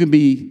believe you can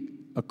be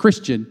a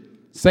Christian,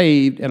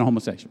 saved, and a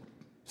homosexual.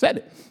 Said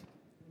it.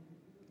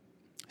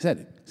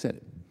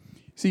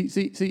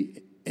 See,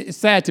 it's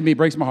sad to me, it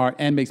breaks my heart,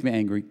 and makes me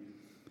angry.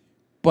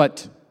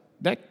 But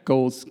that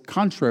goes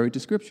contrary to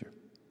Scripture.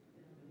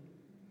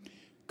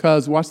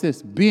 Because, watch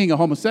this, being a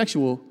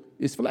homosexual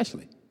is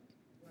fleshly.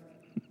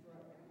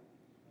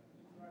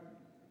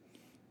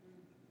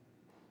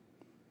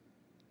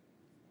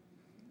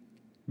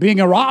 Being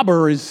a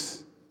robber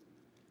is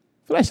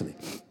fleshly.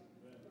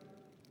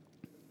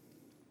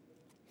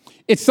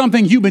 It's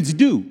something humans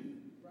do.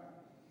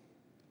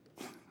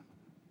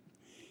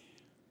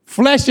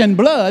 Flesh and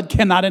blood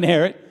cannot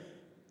inherit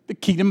the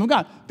kingdom of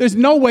God. There's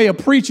no way a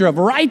preacher of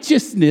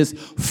righteousness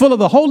full of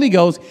the Holy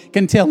Ghost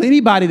can tell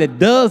anybody that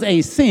does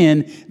a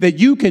sin that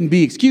you can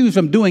be excused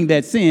from doing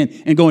that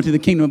sin and go into the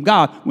kingdom of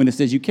God when it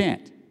says you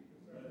can't.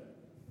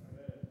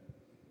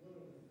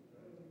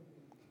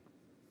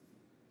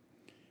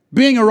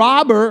 Being a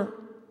robber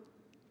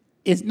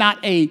is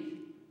not a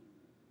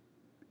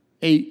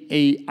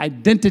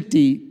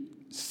identity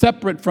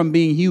separate from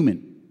being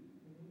human.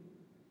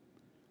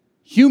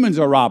 Humans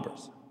are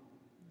robbers.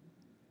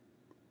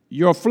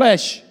 Your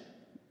flesh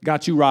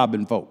got you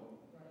robbing folk.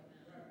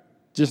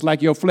 Just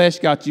like your flesh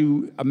got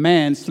you a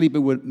man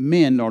sleeping with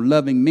men or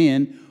loving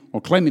men or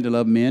claiming to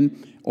love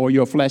men, or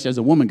your flesh as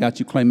a woman got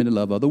you claiming to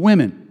love other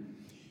women.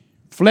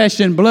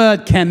 Flesh and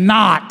blood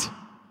cannot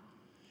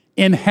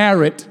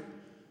inherit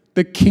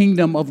the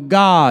kingdom of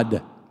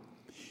God.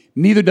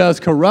 Neither does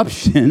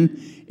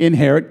corruption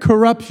inherit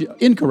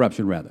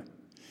incorruption rather.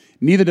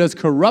 Neither does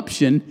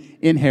corruption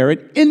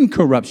inherit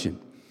incorruption.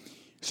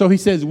 So he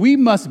says we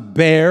must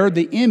bear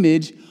the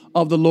image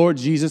of the Lord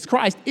Jesus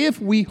Christ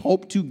if we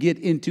hope to get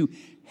into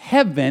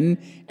heaven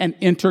and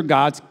enter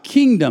God's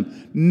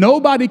kingdom.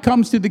 Nobody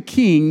comes to the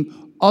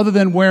king other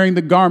than wearing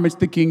the garments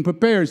the king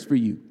prepares for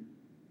you.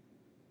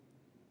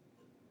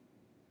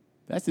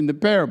 That's in the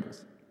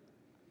parables.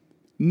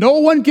 No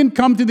one can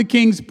come to the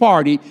king's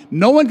party.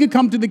 No one can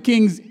come to the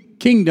king's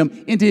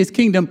kingdom, into his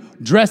kingdom,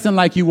 dressing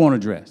like you want to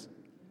dress.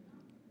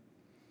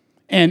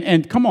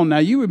 And come on now,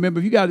 you remember,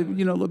 if you got a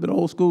little bit of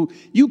old school,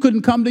 you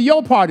couldn't come to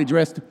your party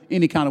dressed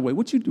any kind of way.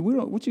 What you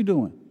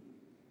doing?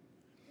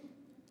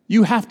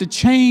 You have to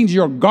change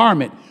your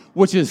garment,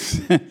 which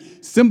is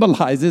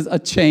symbolizes a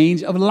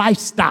change of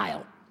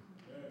lifestyle.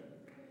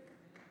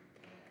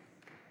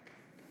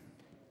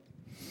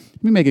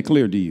 Let me make it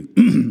clear to you.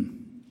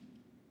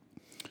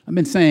 I've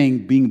been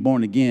saying being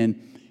born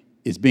again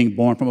is being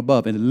born from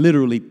above, and it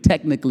literally,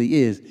 technically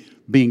is.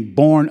 Being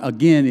born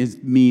again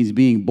means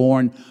being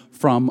born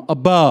from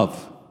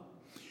above.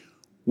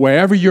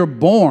 Wherever you're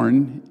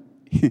born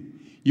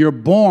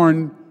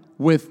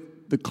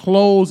with the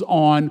clothes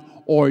on,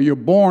 or you're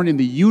born in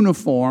the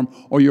uniform,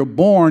 or you're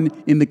born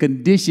in the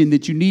condition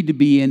that you need to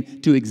be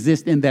in to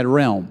exist in that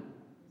realm.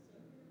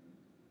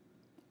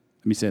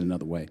 Let me say it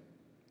another way.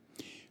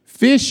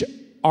 Fish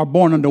are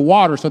born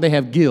underwater, so they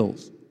have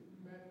gills.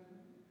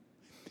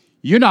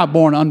 You're not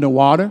born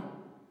underwater.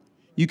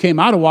 You came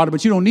out of water,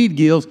 but you don't need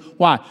gills.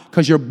 Why?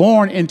 Because you're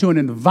born into an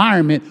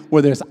environment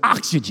where there's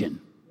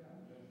oxygen.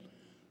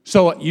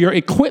 So your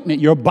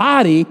equipment, your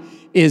body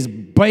is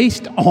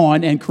based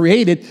on and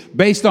created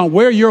based on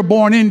where you're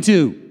born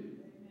into.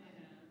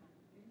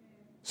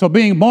 So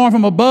being born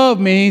from above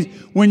means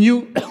when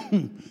you,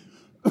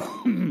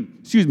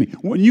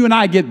 when you and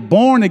I get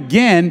born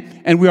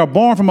again and we are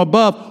born from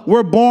above,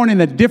 we're born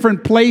in a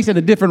different place, in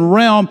a different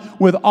realm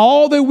with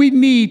all that we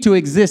need to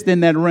exist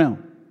in that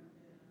realm.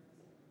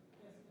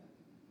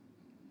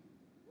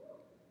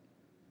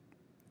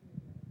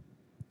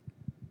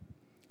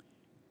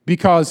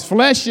 Because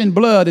flesh and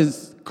blood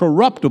is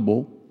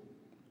corruptible,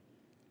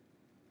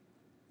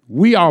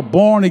 we are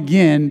born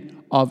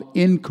again of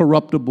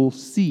incorruptible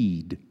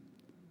seed.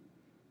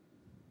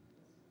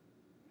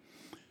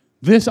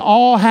 This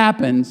all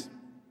happens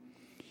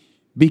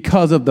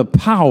because of the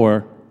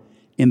power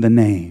in the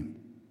name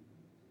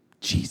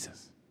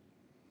Jesus.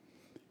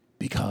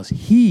 Because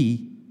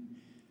he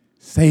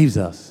saves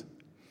us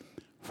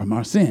from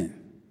our sin.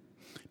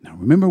 Now,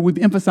 remember, we've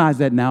emphasized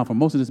that now for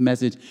most of this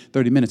message,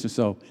 30 minutes or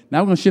so. Now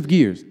we're going to shift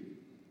gears.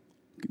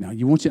 Now,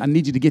 I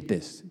need you to get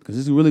this because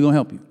this is really going to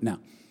help you. Now,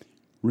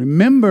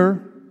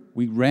 remember,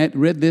 we read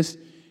this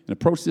and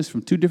approached this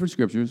from two different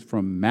scriptures,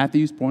 from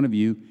Matthew's point of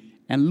view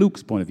and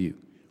Luke's point of view.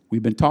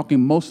 We've been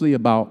talking mostly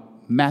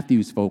about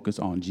Matthew's focus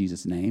on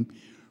Jesus' name,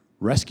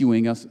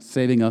 rescuing us,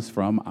 saving us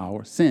from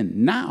our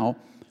sin. Now,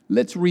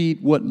 let's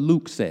read what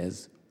Luke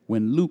says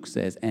when Luke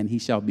says, and he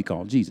shall be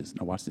called Jesus.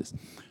 Now watch this.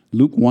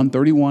 Luke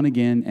 1:31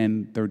 again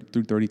and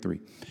through 33.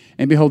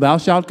 And behold, thou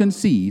shalt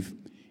conceive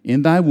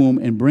in thy womb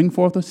and bring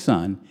forth a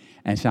son,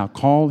 and shall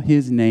call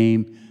his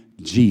name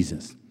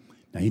Jesus.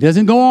 Now he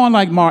doesn't go on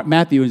like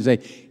Matthew and say,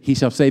 he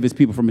shall save his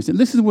people from his sin.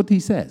 Listen to what he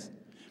says.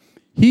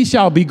 He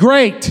shall be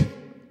great.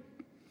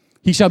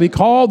 He shall be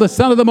called the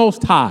Son of the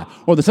Most High,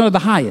 or the Son of the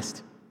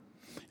Highest.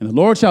 And the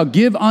Lord shall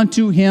give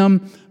unto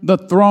him the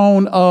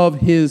throne of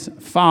his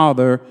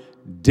father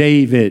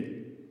David.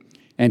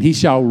 And he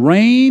shall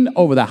reign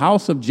over the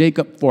house of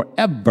Jacob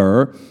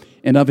forever,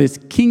 and of his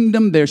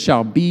kingdom there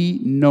shall be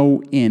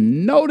no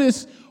end.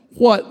 Notice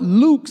what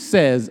Luke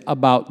says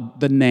about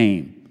the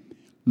name.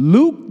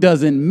 Luke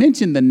doesn't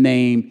mention the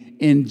name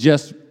in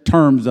just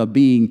terms of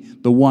being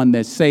the one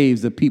that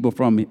saves the people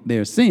from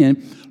their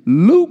sin.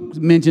 Luke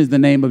mentions the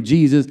name of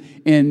Jesus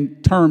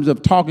in terms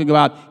of talking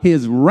about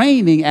his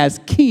reigning as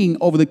king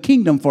over the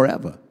kingdom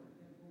forever.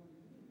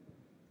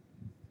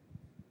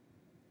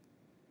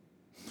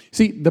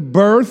 See, the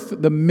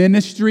birth, the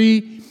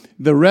ministry,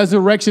 the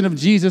resurrection of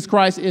Jesus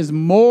Christ is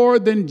more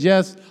than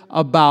just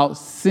about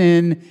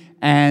sin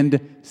and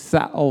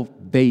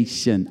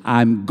salvation.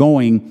 I'm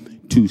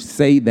going to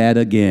say that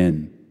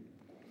again.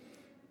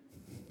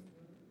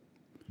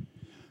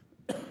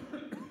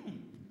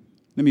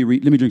 Let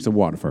me drink some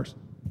water first.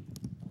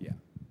 Yeah.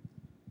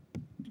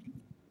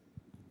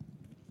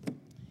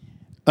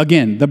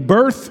 Again, the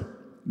birth,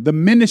 the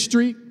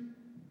ministry,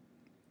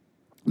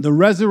 the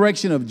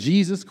resurrection of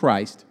Jesus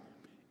Christ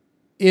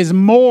is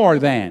more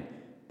than,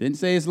 didn't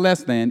say it's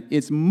less than,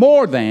 it's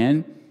more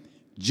than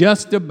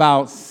just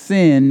about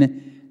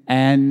sin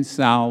and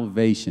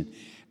salvation.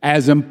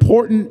 As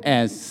important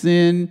as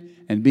sin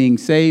and being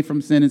saved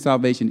from sin and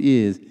salvation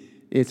is,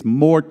 it's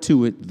more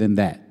to it than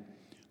that.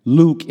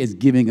 Luke is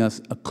giving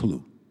us a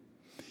clue.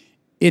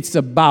 It's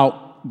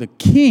about the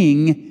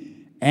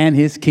king and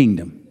his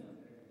kingdom.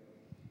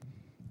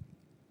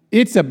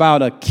 It's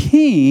about a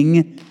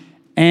king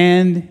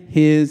and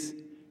his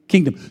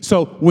kingdom.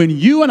 So when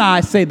you and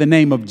I say the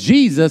name of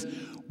Jesus,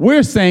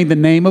 we're saying the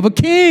name of a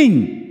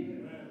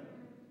king.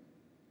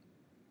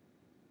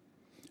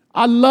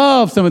 I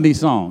love some of these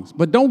songs,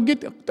 but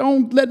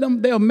don't let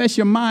them, they'll mess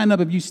your mind up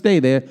if you stay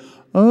there.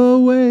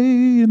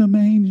 Away in a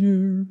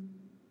manger,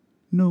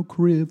 no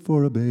crib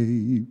for a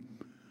babe,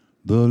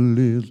 the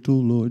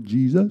little Lord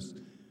Jesus.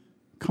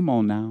 Come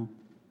on now.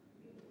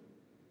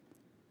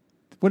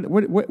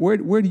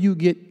 Where do you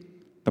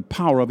get the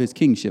power of his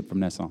kingship from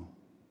that song?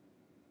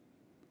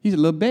 He's a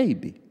little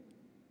baby.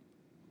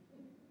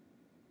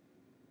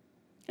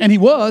 And he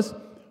was,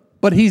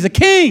 but he's a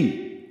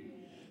king.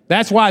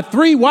 That's why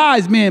 3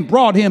 wise men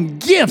brought him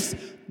gifts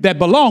that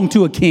belong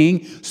to a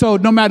king. So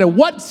no matter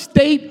what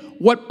state,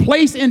 what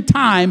place and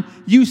time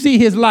you see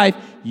his life,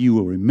 you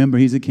will remember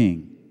he's a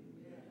king.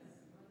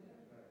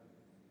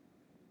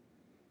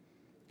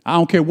 I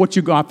don't care what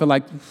you're going, I feel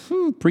like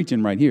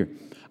preaching right here.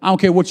 I don't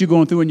care what you're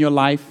going through in your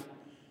life.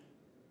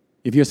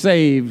 If you're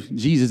saved,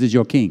 Jesus is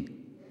your king.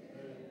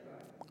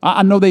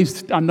 I know they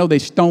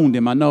stoned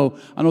him. I know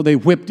they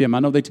whipped him.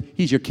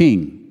 He's your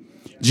king.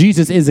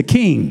 Jesus is a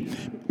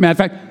king. Matter of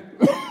fact,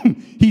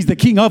 he's the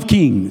King of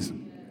Kings.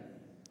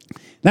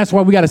 That's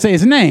why we got to say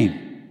his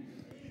name.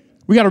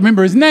 We got to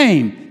remember his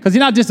name because he's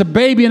not just a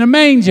baby in a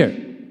manger.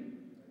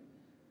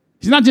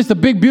 He's not just a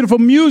big, beautiful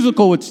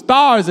musical with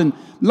stars and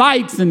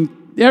lights and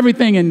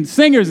everything and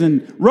singers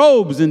and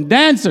robes and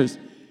dancers.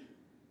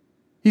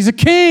 He's a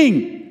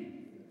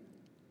king.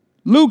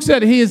 Luke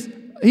said he's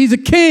a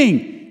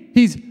king.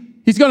 He's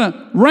going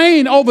to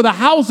reign over the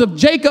house of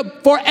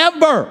Jacob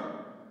forever.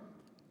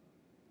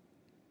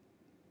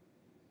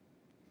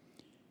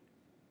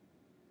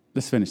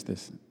 Let's finish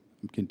this.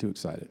 I'm getting too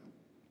excited.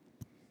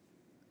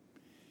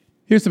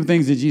 Here's some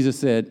things that Jesus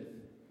said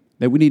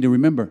that we need to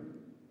remember.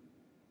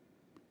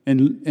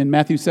 In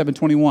Matthew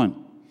 7:21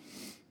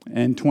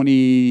 and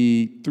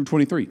 20 through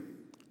 23.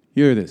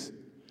 Hear this.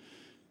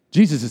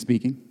 Jesus is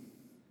speaking.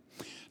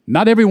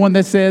 Not everyone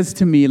that says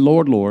to me,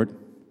 Lord, Lord,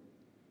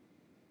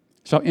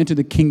 shall enter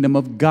the kingdom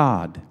of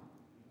God,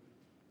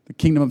 the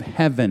kingdom of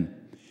heaven,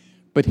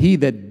 but he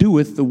that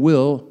doeth the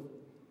will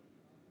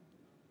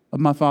of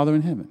my Father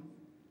in heaven.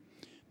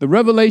 The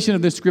revelation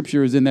of this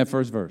scripture is in that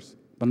first verse.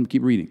 But I'm going to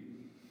keep reading.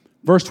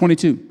 Verse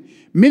 22.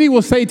 Many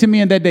will say to me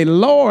in that day,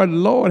 Lord,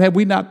 Lord, have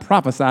we not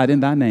prophesied in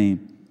thy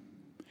name?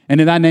 And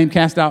in thy name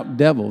cast out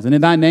devils, and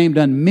in thy name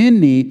done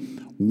many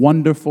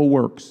wonderful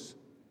works.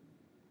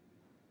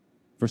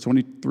 Verse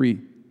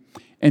 23.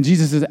 And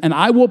Jesus says, and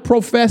I will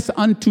profess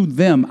unto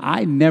them,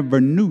 I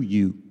never knew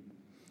you.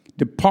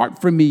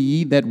 Depart from me,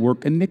 ye that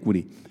work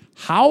iniquity.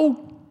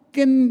 How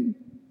can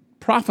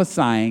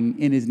prophesying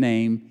in his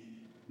name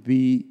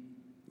be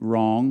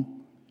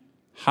wrong?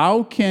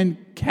 How can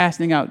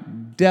casting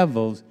out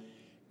devils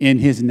in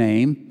his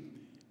name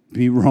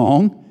be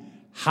wrong?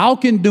 How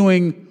can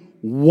doing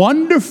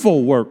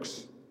wonderful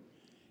works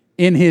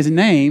in his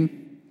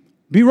name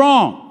be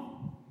wrong?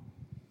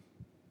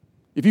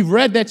 If you've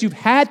read that, you've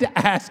had to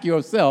ask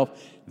yourself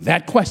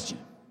that question.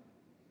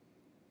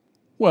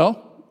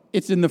 Well,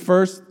 it's in the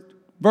first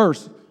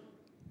verse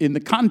in the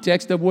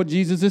context of what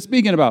Jesus is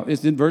speaking about.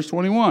 It's in verse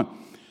 21.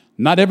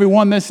 Not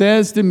everyone that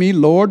says to me,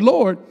 Lord,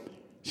 Lord,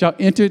 shall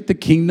enter the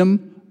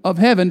kingdom of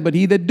heaven, but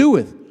he that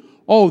doeth.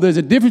 Oh, there's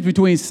a difference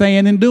between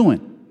saying and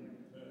doing.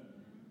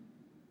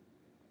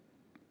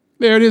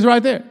 There it is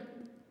right there.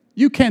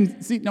 You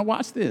can see, now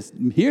watch this,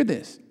 hear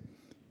this.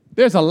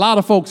 There's a lot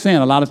of folks saying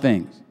a lot of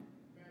things.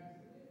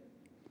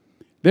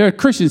 There are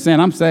Christians saying,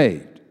 I'm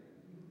saved.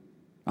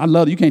 I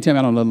love it. You can't tell me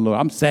I don't love the Lord.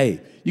 I'm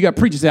saved. You got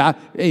preachers say,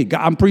 hey,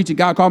 God, I'm preaching.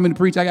 God called me to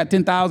preach. I got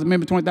 10,000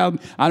 members,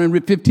 20,000. I done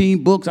read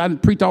 15 books. I done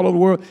preached all over the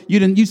world.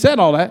 You said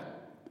all that,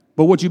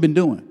 but what you been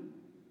doing?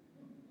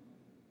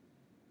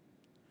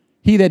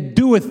 He that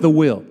doeth the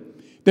will.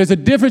 There's a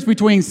difference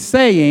between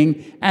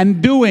saying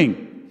and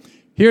doing.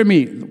 Hear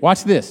me.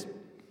 Watch this.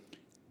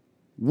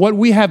 What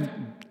we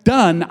have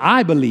done,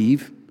 I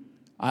believe,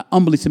 I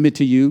humbly submit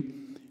to you,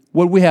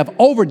 what we have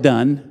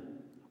overdone,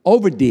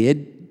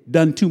 overdid,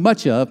 done too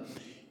much of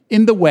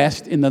in the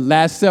West in the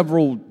last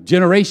several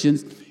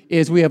generations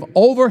is we have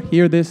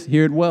hear this,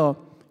 hear it well,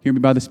 hear me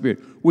by the Spirit.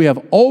 We have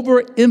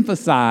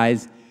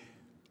overemphasized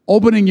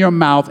opening your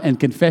mouth and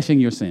confessing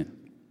your sin.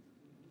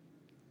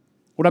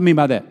 What do I mean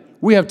by that?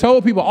 We have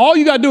told people, all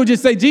you got to do is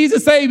just say,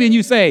 Jesus saved me, and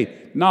you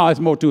say, no,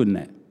 it's more to it than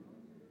that.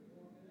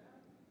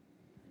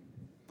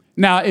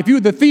 Now, if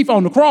you're the thief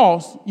on the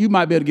cross, you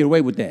might be able to get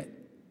away with that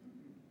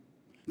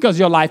because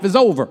your life is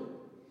over.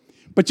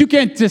 But you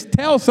can't just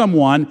tell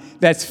someone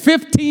that's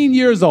 15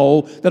 years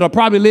old that'll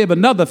probably live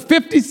another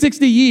 50,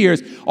 60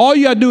 years. All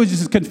you got to do is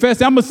just confess,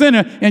 I'm a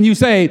sinner, and you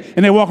saved,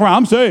 and they walk around,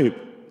 I'm saved.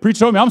 Preacher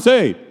told me I'm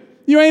saved.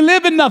 You ain't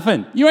living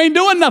nothing. You ain't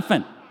doing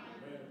nothing.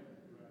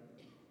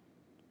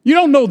 You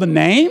don't know the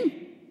name.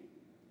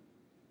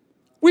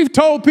 We've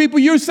told people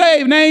you're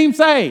saved, name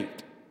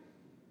saved.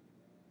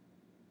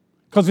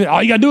 Because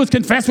all you got to do is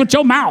confess with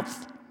your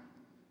mouth.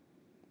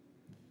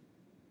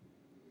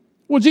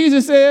 Well,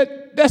 Jesus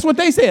said, that's what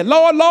they said.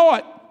 Lord,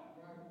 Lord.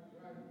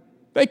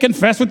 They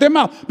confess with their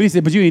mouth. But he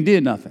said, but you ain't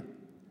did nothing.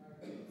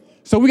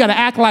 So we got to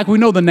act like we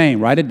know the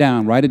name. Write it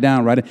down, write it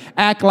down, write it.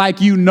 Act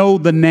like you know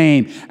the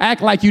name.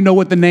 Act like you know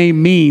what the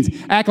name means.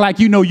 Act like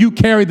you know you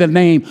carry the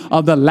name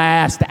of the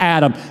last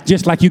Adam,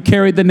 just like you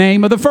carried the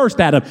name of the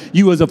first Adam.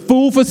 You was a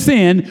fool for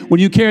sin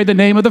when you carried the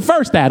name of the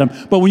first Adam.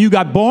 But when you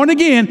got born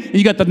again and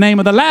you got the name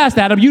of the last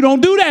Adam, you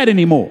don't do that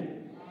anymore.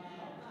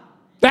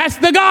 That's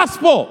the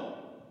gospel.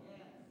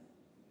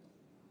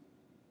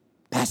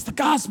 That's the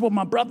gospel,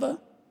 my brother.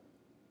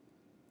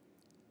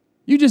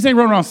 You just ain't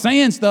running around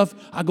saying stuff.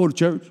 I go to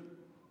church.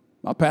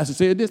 My pastor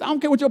said this. I don't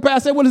care what your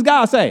pastor said. What does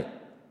God say?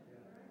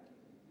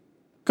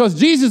 Because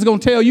Jesus is going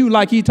to tell you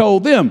like he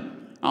told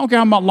them. I don't care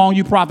how long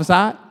you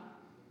prophesied.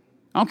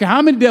 I don't care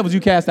how many devils you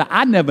cast out.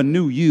 I never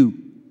knew you.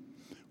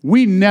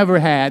 We never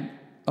had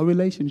a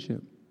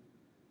relationship.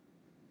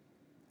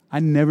 I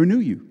never knew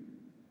you.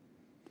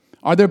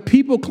 Are there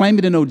people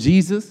claiming to know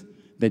Jesus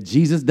that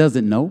Jesus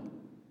doesn't know?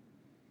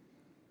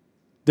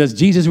 Does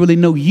Jesus really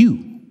know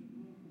you?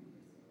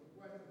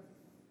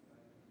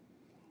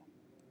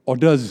 Or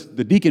does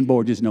the deacon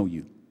board just know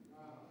you?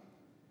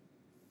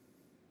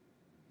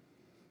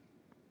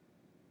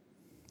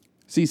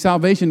 See,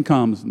 salvation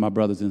comes, my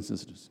brothers and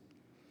sisters,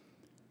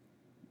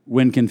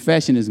 when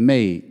confession is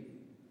made,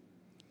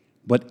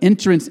 but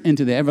entrance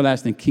into the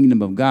everlasting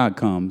kingdom of God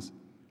comes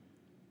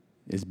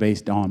is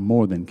based on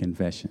more than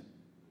confession.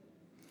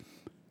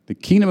 The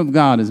kingdom of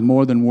God is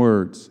more than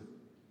words.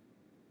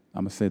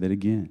 I'm going to say that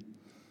again.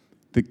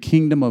 The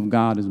kingdom of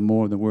God is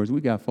more than words.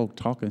 We got folk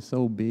talking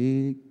so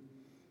big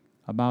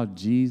about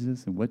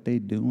Jesus and what they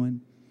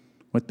doing,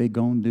 what they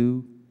gonna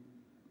do.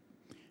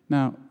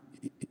 Now,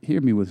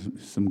 hear me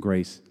with some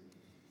grace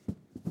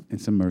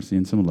and some mercy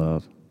and some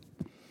love.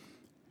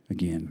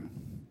 Again,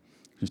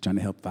 just trying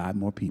to help 5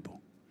 more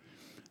people.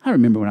 I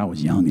remember when I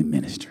was young in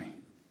ministry.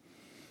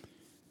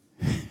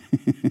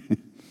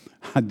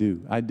 I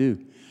do.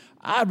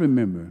 I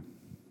remember,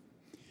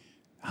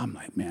 I'm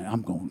like, man,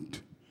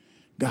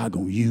 God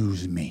gonna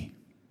use me.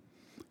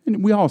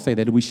 And we all say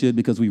that we should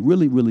because we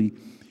really, really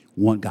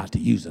want God to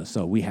use us.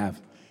 So we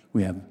have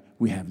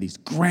these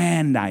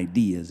grand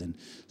ideas and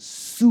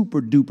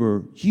super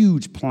duper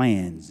huge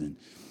plans and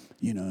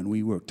and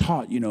we were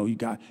taught,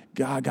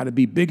 God got to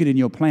be bigger than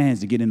your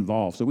plans to get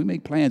involved. So we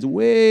make plans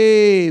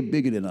way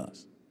bigger than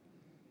us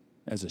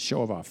as a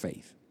show of our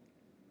faith,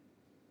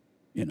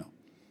 And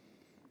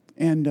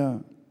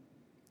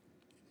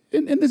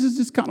this is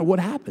just kind of what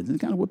happens. It's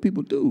kind of what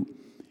people do.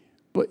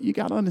 But you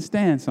got to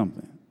understand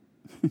something.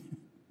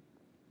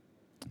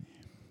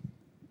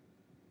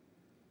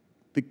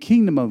 The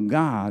kingdom of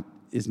God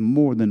is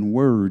more than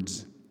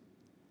words.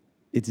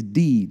 It's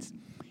deeds.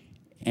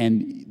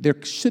 And there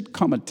should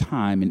come a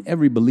time in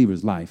every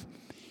believer's life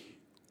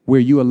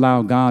where you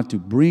allow God to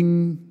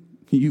bring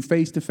you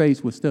face to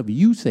face with stuff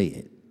you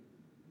said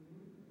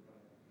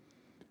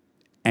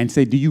and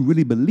say, do you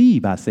really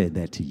believe I said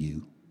that to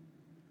you?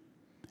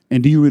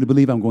 And do you really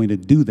believe I'm going to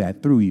do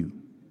that through you?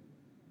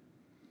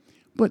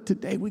 But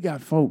today we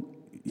got folk,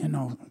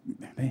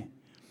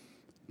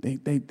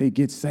 they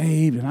get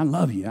saved, and I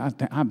love you.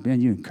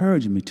 You're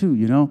encouraging me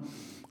too,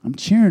 I'm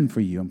cheering for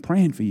you. I'm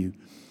praying for you.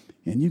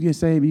 And you get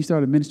saved, and you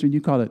start a ministry, and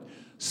you call it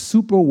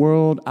Super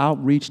World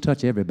Outreach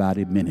Touch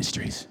Everybody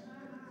Ministries.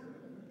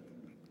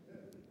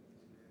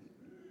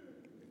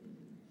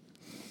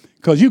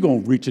 Because you're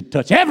going to reach and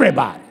touch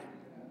everybody.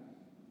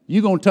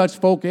 You're going to touch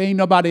folk ain't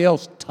nobody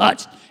else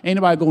touched. Ain't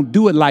nobody going to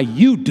do it like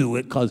you do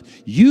it, because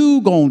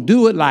you going to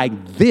do it like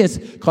this,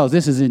 because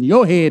this is in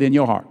your head and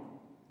your heart.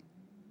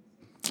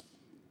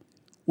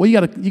 Well, you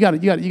got to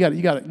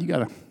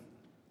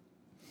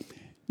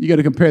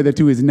compare that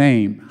to his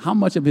name. How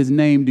much of his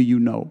name do you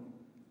know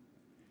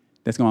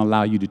that's going to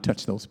allow you to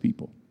touch those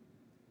people?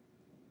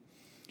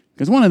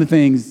 Because one of the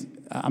things,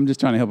 I'm just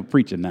trying to help a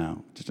preacher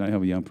now, just trying to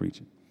help a young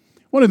preacher.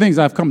 One of the things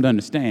I've come to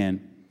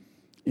understand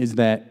is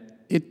that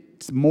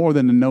it's more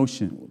than a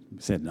notion,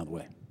 said another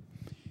way.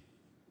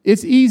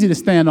 It's easy to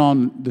stand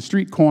on the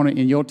street corner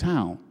in your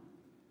town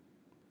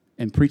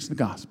and preach the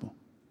gospel.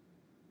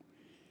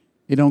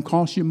 It don't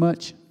cost you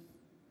much.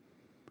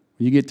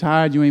 When you get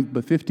tired, you ain't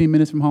but 15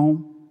 minutes from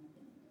home.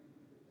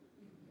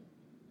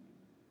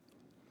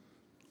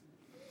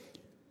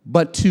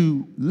 But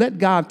to let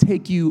God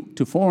take you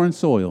to foreign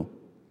soil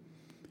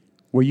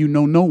where you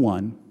know no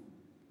one,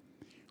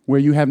 where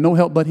you have no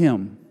help but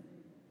him,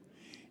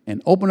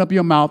 and open up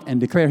your mouth and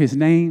declare his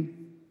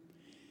name,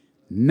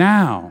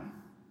 now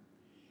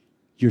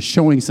you're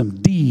showing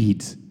some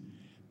deeds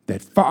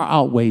that far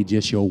outweigh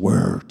just your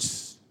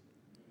words.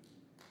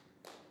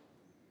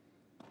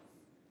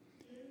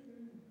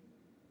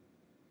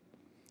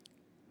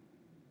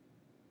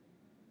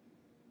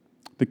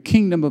 The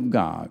kingdom of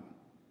God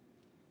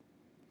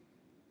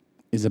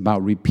is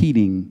about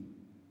repeating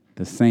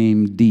the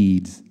same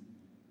deeds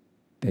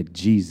that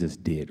Jesus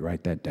did.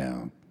 Write that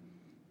down.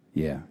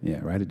 Yeah,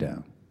 write it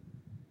down.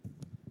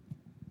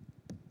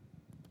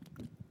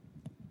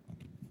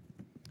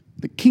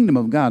 The kingdom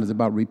of God is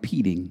about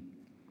repeating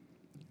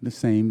the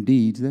same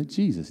deeds that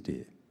Jesus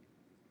did.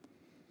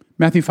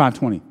 Matthew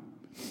 5:20.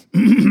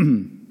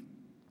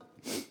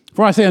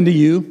 For I say unto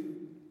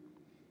you,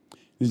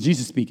 this is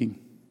Jesus speaking,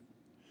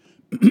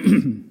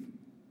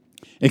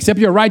 except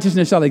your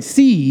righteousness shall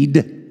exceed,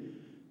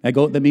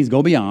 that means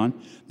go beyond,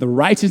 the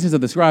righteousness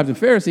of the scribes and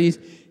Pharisees,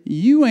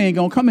 you ain't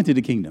going to come into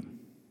the kingdom.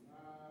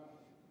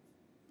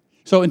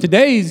 So in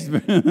today's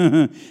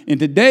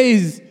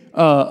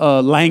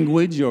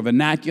language or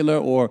vernacular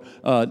or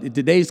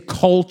today's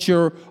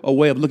culture or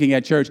way of looking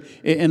at church,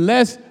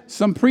 unless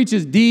some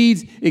preachers'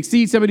 deeds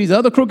exceed some of these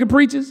other crooked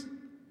preachers,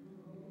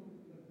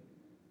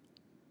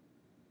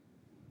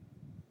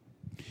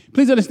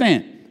 please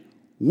understand,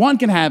 one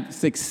can have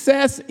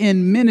success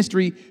in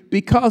ministry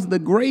because of the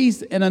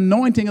grace and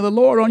anointing of the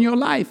Lord on your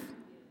life.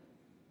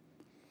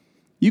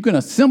 You can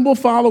assemble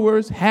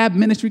followers, have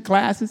ministry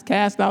classes,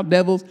 cast out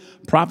devils,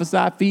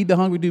 prophesy, feed the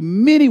hungry, do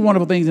many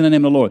wonderful things in the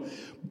name of the Lord.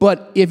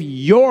 But if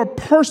your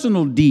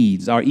personal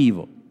deeds are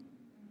evil,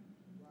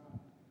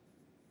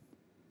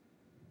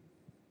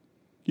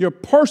 your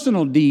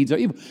personal deeds are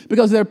evil,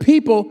 because there are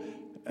people,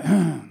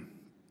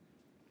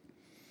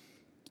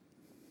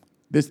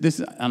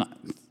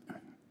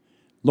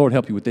 Lord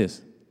help you with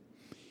this.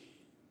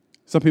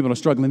 Some people are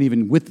struggling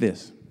even with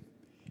this,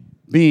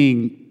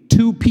 being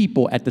two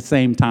people at the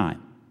same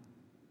time.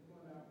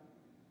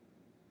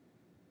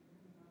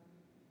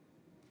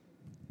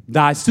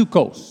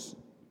 Disukos.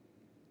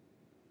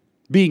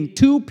 Being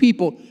two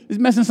people is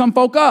messing some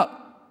folk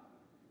up.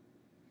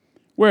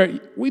 Where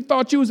we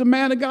thought you was a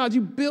man of God.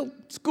 You built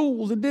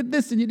schools and did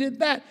this and you did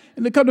that.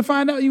 And to come to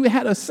find out you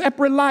had a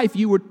separate life.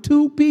 You were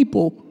two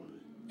people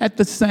at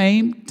the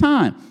same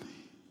time.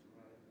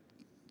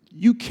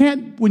 You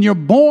can't, when you're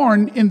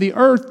born in the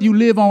earth, you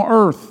live on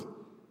earth.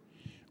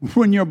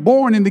 When you're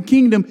born in the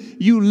kingdom,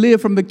 you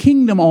live from the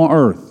kingdom on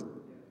earth.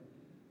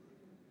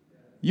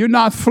 You're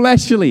not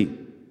fleshly.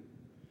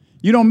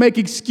 You don't make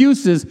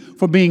excuses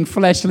for being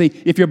fleshly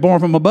if you're born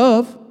from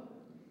above.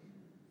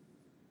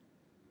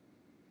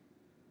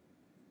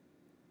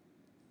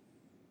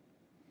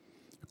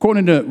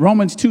 According to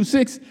Romans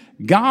 2:6,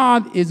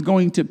 God is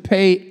going to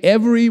pay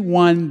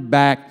everyone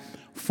back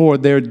for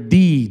their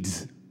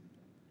deeds.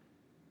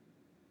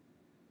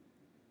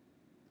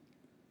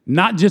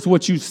 Not just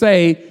what you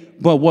say,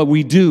 but what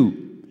we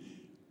do.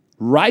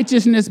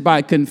 Righteousness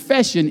by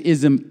confession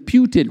is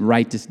imputed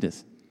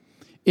righteousness.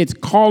 It's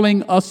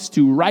calling us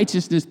to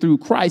righteousness through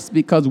Christ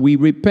because we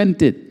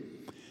repented.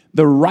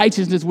 The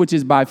righteousness which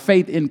is by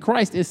faith in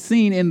Christ is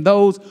seen in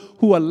those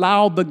who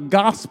allow the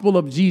gospel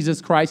of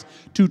Jesus Christ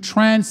to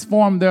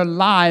transform their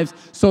lives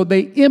so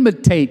they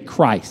imitate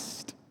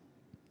Christ.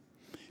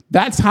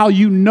 That's how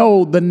you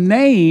know the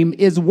name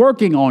is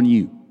working on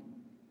you.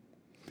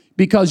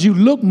 Because you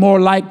look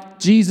more like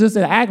Jesus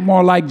and act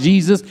more like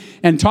Jesus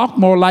and talk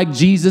more like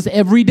Jesus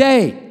every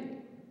day.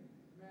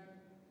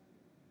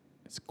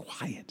 It's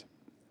quiet.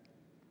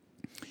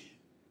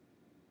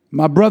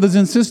 My brothers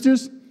and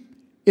sisters,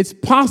 it's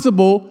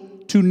possible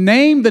to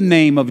name the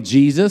name of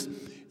Jesus,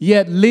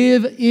 yet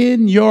live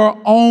in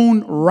your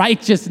own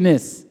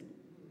righteousness.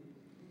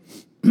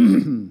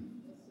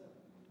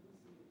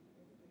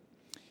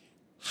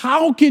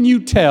 How can you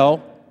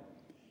tell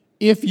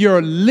if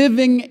you're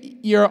living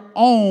your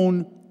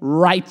own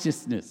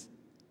righteousness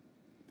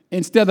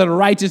instead of the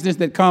righteousness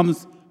that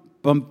comes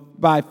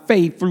by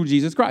faith through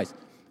Jesus Christ?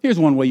 Here's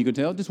one way you could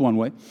tell, just one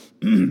way.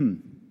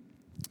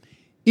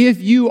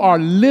 If you are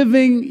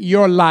living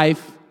your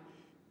life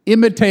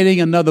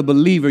imitating another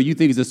believer you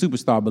think is a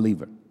superstar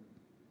believer.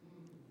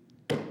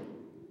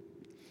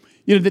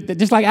 You know,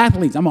 just like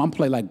athletes. I'm going to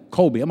play like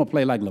Kobe. I'm going to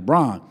play like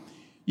LeBron.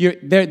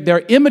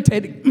 They're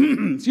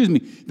imitating, excuse me,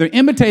 they're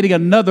imitating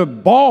another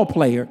ball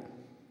player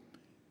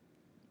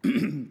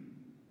and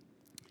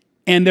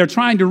they're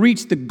trying to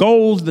reach the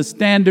goals, the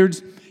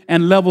standards,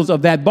 and levels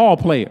of that ball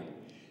player.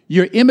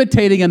 You're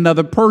imitating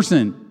another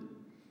person.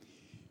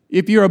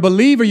 If you're a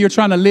believer, you're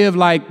trying to live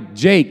like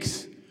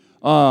Jakes,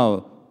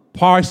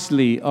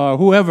 Parsley, or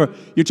whoever.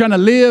 You're trying to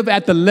live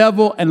at the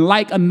level and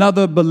like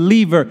another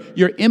believer.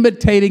 You're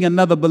imitating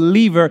another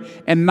believer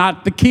and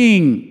not the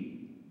king.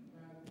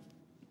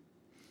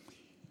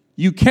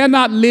 You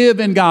cannot live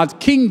in God's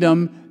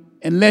kingdom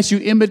unless you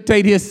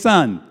imitate his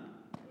son.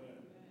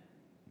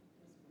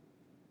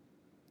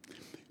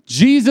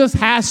 Jesus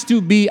has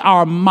to be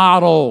our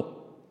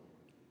model.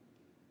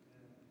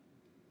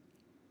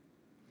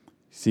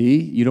 See,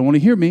 you don't want to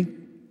hear me.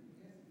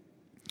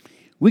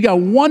 We got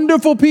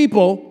wonderful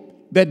people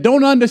that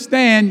don't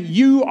understand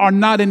you are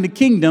not in the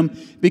kingdom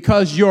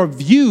because your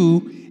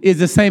view is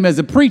the same as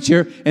a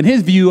preacher and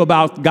his view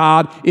about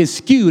God is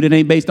skewed and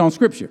ain't based on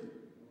scripture.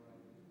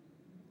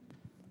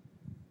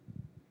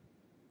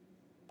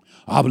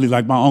 I believe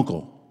like my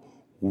uncle.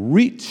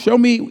 Show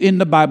me in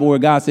the Bible where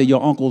God said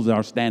your uncles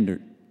are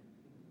standard.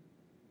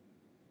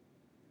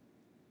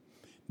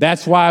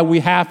 That's why we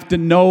have to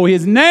know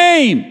his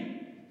name.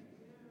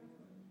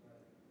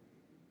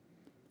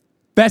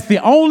 That's the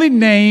only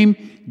name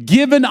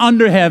given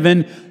under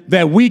heaven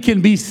that we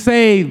can be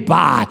saved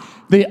by.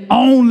 The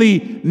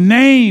only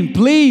name.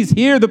 Please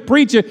hear the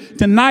preacher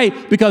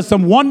tonight, because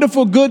some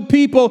wonderful, good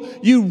people,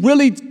 you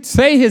really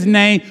say his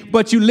name,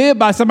 but you live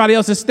by somebody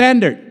else's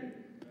standard.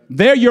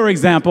 They're your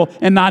example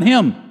and not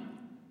him.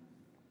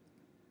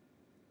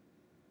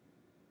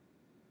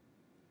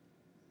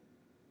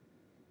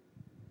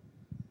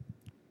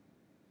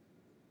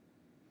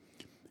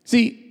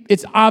 See,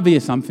 it's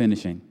obvious, I'm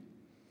finishing.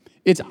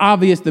 It's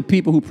obvious the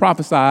people who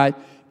prophesied,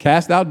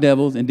 cast out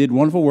devils, and did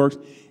wonderful works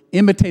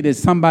imitated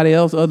somebody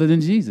else other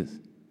than Jesus.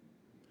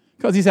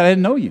 Because he said, I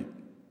didn't know you.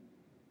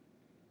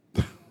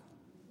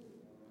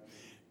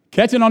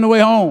 Catching on the way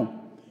home.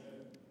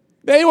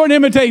 They weren't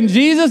imitating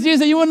Jesus. Jesus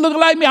said, you wouldn't look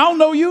like me. I don't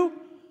know you.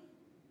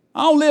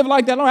 I don't live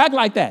like that. I don't act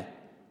like that.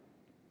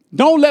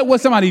 Don't let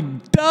what somebody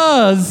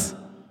does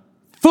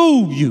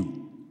fool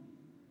you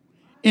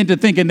into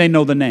thinking they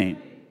know the name.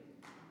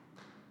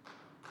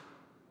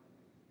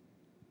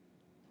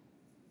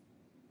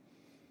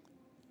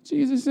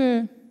 Jesus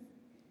said,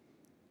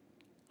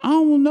 I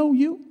don't know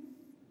you.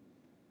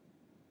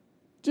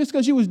 Just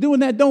because you was doing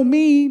that don't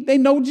mean they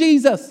know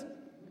Jesus.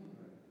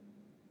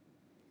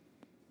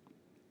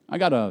 I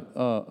got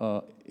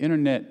a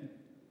internet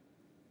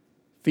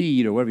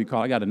feed or whatever you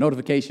call it. I got a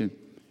notification.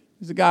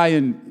 There's a guy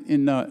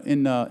in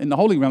the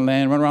Holy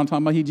Land running around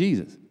talking about he's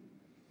Jesus.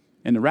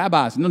 And the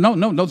rabbis,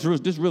 no,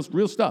 this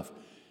real stuff.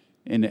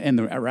 And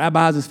the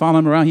rabbis is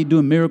following him around. He's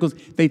doing miracles.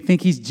 They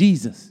think he's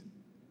Jesus.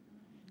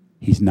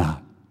 He's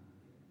not.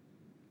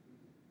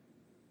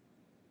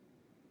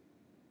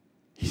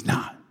 He's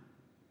not.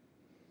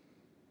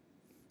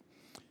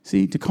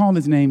 See, to call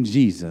his name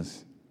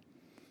Jesus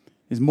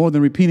is more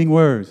than repeating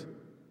words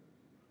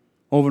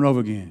over and over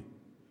again.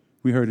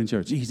 We heard in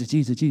church, Jesus,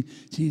 Jesus, Jesus,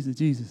 Jesus,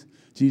 Jesus,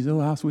 Jesus. Oh,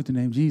 how sweet the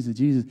name, Jesus,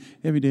 Jesus.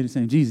 Every day the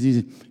same, Jesus,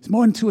 Jesus. It's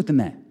more to it than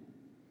that.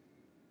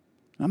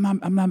 I'm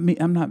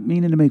not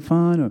meaning to make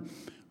fun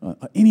or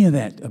any of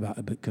that about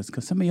it, because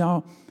some of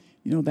y'all,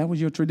 that was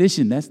your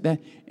tradition. That's that,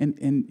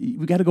 and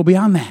we got to go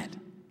beyond that.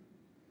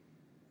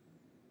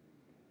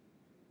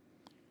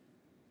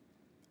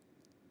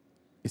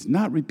 It's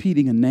not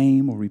repeating a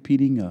name or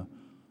repeating a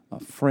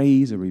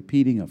phrase or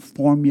repeating a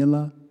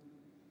formula.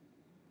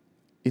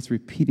 It's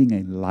repeating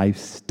a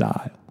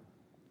lifestyle.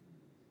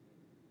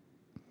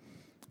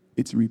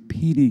 It's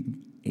repeating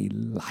a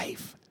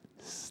lifestyle.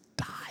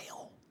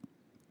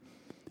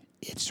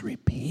 It's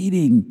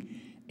repeating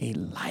a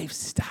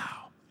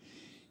lifestyle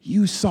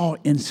you saw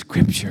in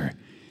Scripture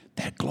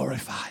that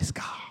glorifies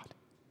God.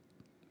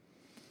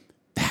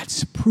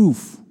 That's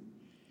proof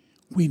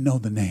we know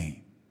the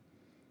name.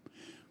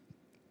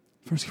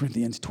 1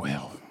 Corinthians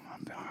 12.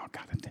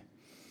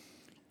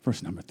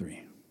 Verse number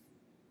 3.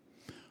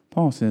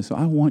 Paul says, so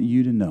I want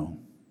you to know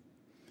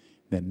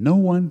that no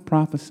one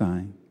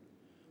prophesying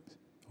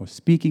or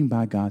speaking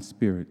by God's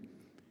Spirit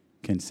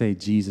can say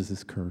Jesus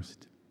is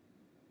cursed.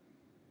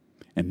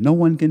 And no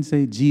one can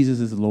say Jesus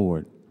is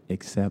Lord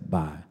except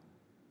by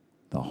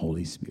the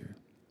Holy Spirit.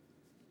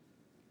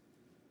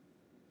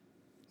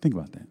 Think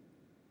about that.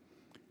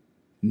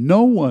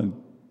 No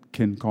one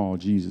can call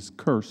Jesus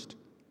cursed.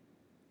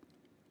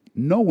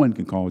 No one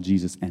can call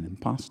Jesus an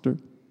imposter.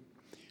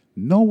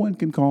 No one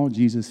can call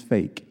Jesus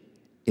fake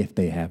if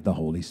they have the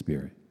Holy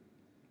Spirit.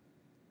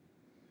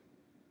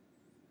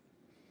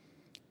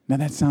 Now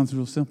that sounds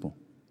real simple.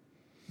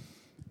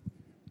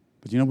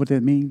 But you know what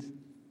that means?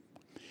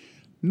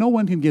 No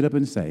one can get up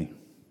and say,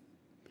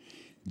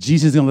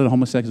 Jesus is going to let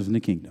homosexuals in the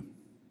kingdom.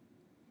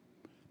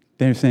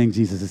 They're saying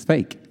Jesus is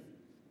fake.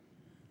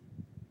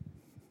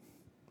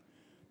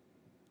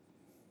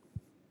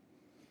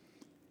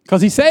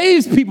 Because he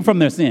saves people from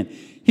their sin.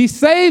 He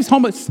saves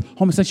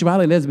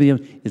homosexuality,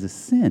 lesbianism is a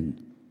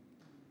sin.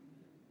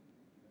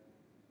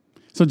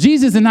 So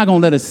Jesus is not going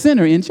to let a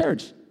sinner in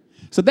church.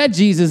 So that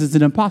Jesus is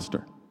an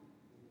imposter.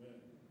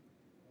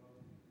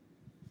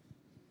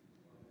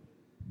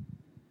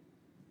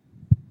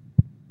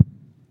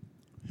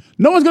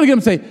 No one's going to get him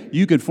and say,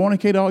 you can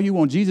fornicate all you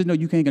want. Jesus, no,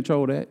 you can't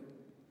control that.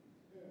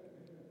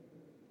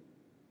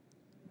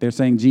 They're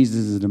saying Jesus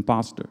is an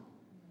imposter.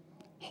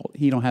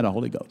 He don't have the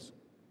Holy Ghost.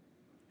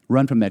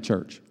 Run from that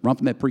church. Run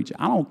from that preacher.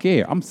 I don't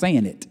care. I'm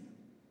saying it.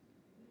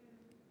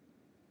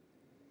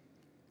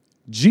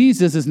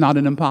 Jesus is not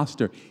an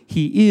imposter.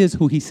 He is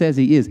who he says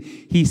he is.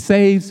 He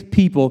saves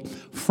people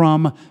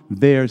from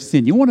their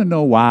sin. You want to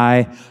know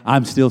why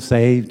I'm still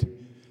saved?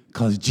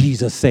 Because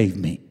Jesus saved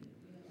me.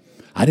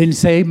 I didn't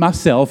save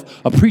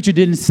myself. A preacher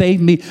didn't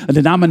save me. A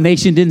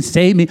denomination didn't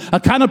save me. A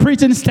kind of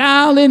preaching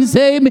style didn't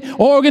save me.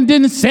 Organ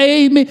didn't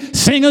save me.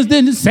 Singers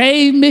didn't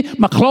save me.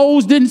 My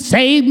clothes didn't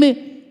save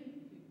me.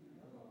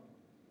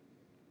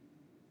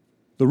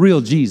 The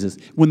real Jesus.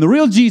 When the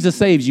real Jesus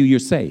saves you, you're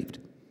saved.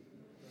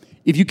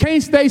 If you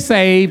can't stay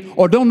saved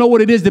or don't know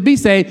what it is to be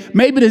saved,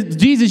 maybe the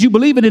Jesus you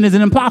believe in is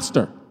an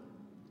imposter.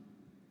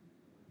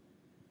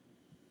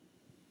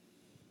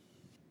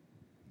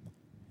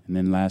 And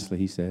then lastly,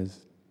 he says,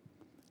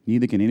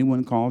 neither can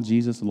anyone call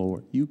Jesus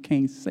Lord. You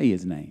can't say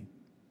his name.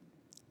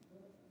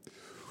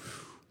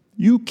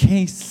 You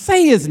can't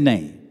say his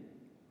name.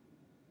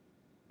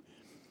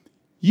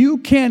 You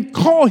can't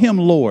call him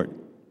Lord.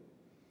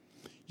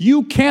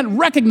 You can't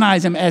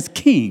recognize him as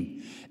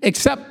king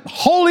except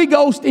Holy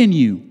Ghost in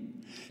you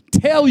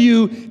tell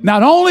you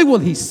not only will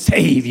he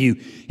save you,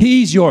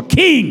 he's your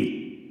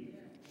king.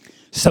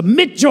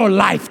 Submit your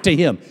life to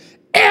him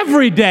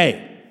every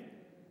day.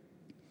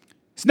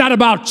 It's not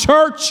about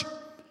church.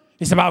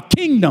 It's about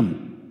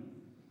kingdom.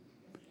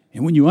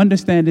 And when you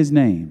understand his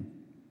name,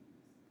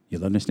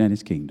 you'll understand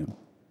his kingdom.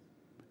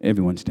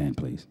 Everyone stand,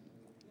 please.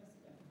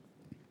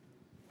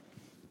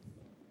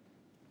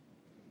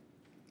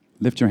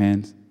 Lift your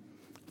hands.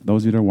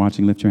 Those of you that are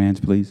watching, lift your hands,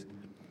 please.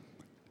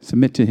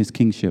 Submit to his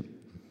kingship.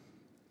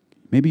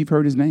 Maybe you've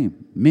heard his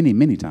name many,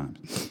 many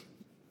times.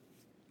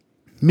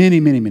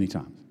 Many, many, many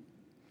times.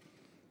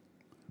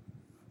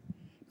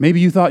 Maybe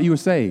you thought you were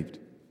saved.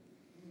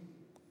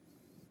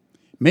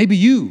 Maybe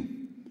you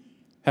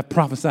have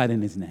prophesied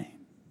in his name.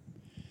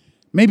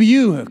 Maybe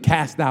you have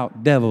cast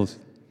out devils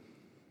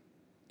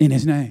in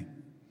his name.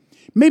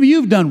 Maybe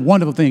you've done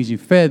wonderful things.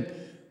 You've fed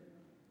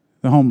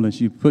the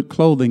homeless. You've put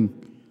clothing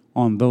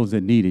on those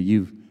that need it.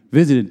 You've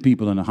visited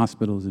people in the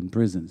hospitals and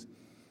prisons.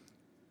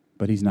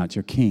 But he's not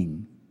your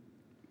king.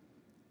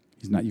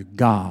 He's not your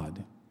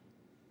God.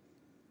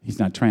 He's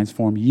not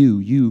transformed you.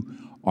 You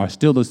are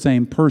still the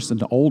same person,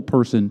 the old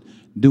person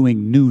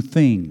doing new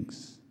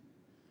things,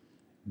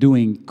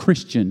 doing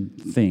Christian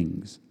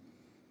things.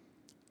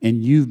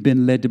 And you've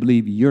been led to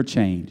believe you're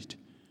changed.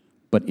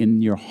 But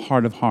in your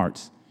heart of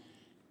hearts,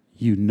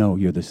 you know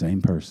you're the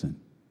same person.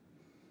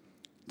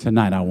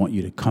 Tonight, I want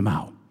you to come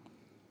out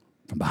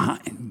from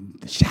behind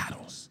the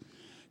shadows.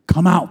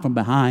 Come out from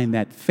behind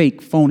that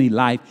fake, phony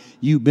life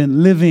you've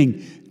been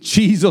living.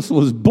 Jesus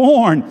was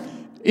born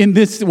in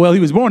this, well, he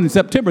was born in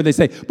September, they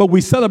say, but we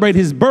celebrate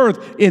his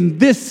birth in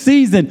this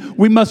season.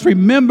 We must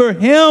remember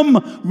him.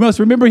 We must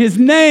remember his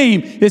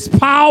name, his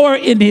power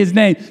in his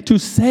name to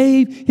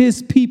save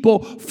his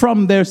people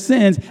from their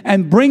sins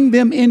and bring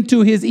them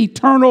into his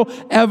eternal,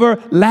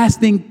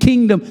 everlasting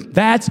kingdom.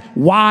 That's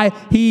why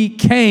he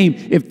came.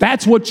 If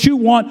that's what you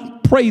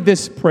want, pray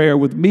this prayer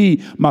with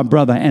me, my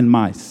brother and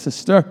my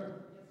sister.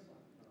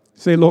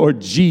 Say, Lord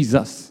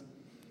Jesus,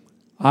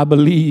 I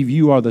believe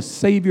you are the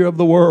Savior of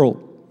the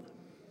world.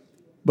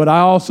 But I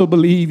also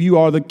believe you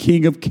are the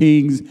King of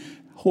Kings,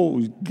 oh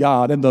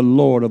God, and the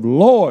Lord of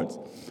Lords.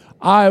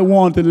 I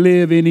want to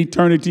live in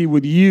eternity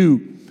with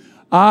you.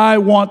 I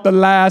want the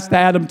last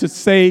Adam to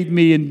save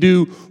me and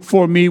do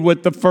for me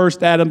what the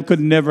first Adam could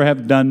never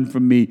have done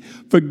for me.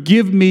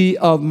 Forgive me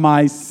of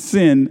my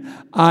sin.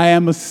 I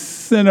am a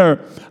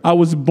sinner. I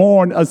was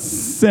born a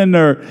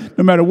sinner.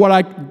 No matter what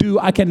I do,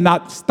 I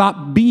cannot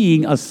stop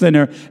being a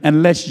sinner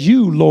unless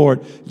you,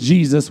 Lord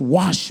Jesus,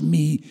 wash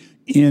me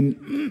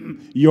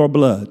in your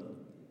blood.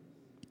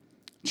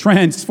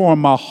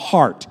 Transform my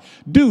heart.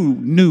 Do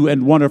new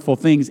and wonderful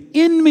things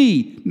in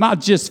me, not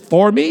just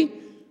for me,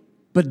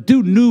 but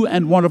do new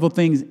and wonderful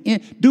things.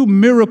 Do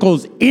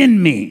miracles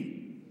in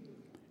me,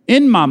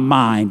 in my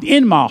mind,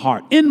 in my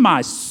heart, in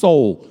my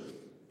soul,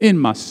 in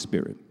my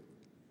spirit.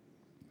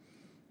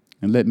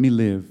 And let me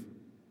live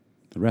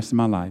the rest of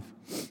my life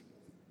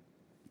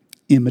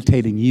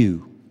imitating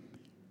you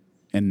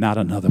and not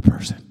another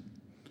person.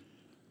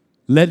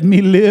 Let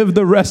me live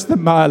the rest of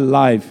my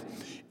life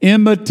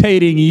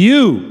imitating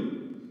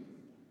you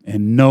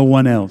and no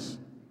one else.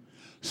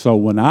 So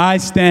when I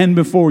stand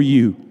before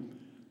you,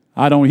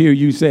 I don't hear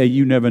you say,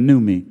 you never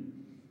knew me,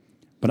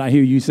 but I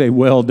hear you say,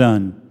 well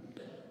done,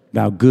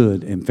 thou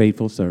good and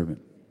faithful servant.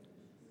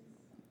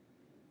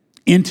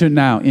 Enter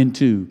now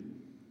into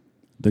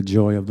the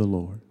joy of the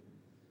Lord.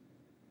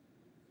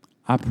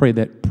 I pray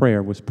that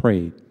prayer was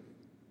prayed,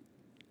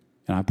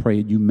 and I pray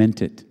you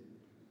meant it,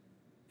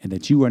 and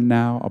that you are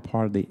now a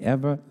part of the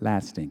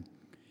everlasting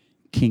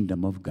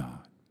kingdom of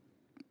God.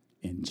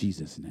 In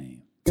Jesus'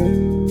 name.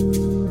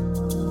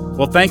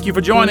 Well, thank you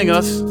for joining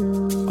us.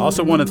 I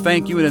also want to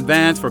thank you in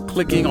advance for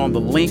clicking on the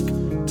link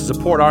to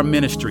support our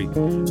ministry.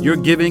 Your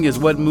giving is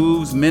what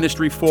moves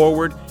ministry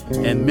forward,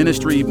 and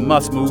ministry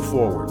must move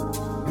forward.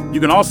 You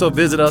can also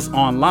visit us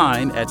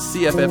online at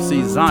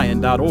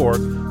cffczion.org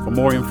for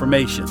more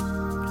information.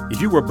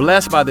 If you were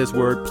blessed by this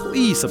word,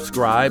 please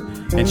subscribe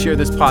and share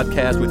this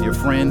podcast with your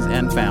friends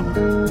and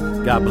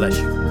family. God bless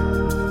you.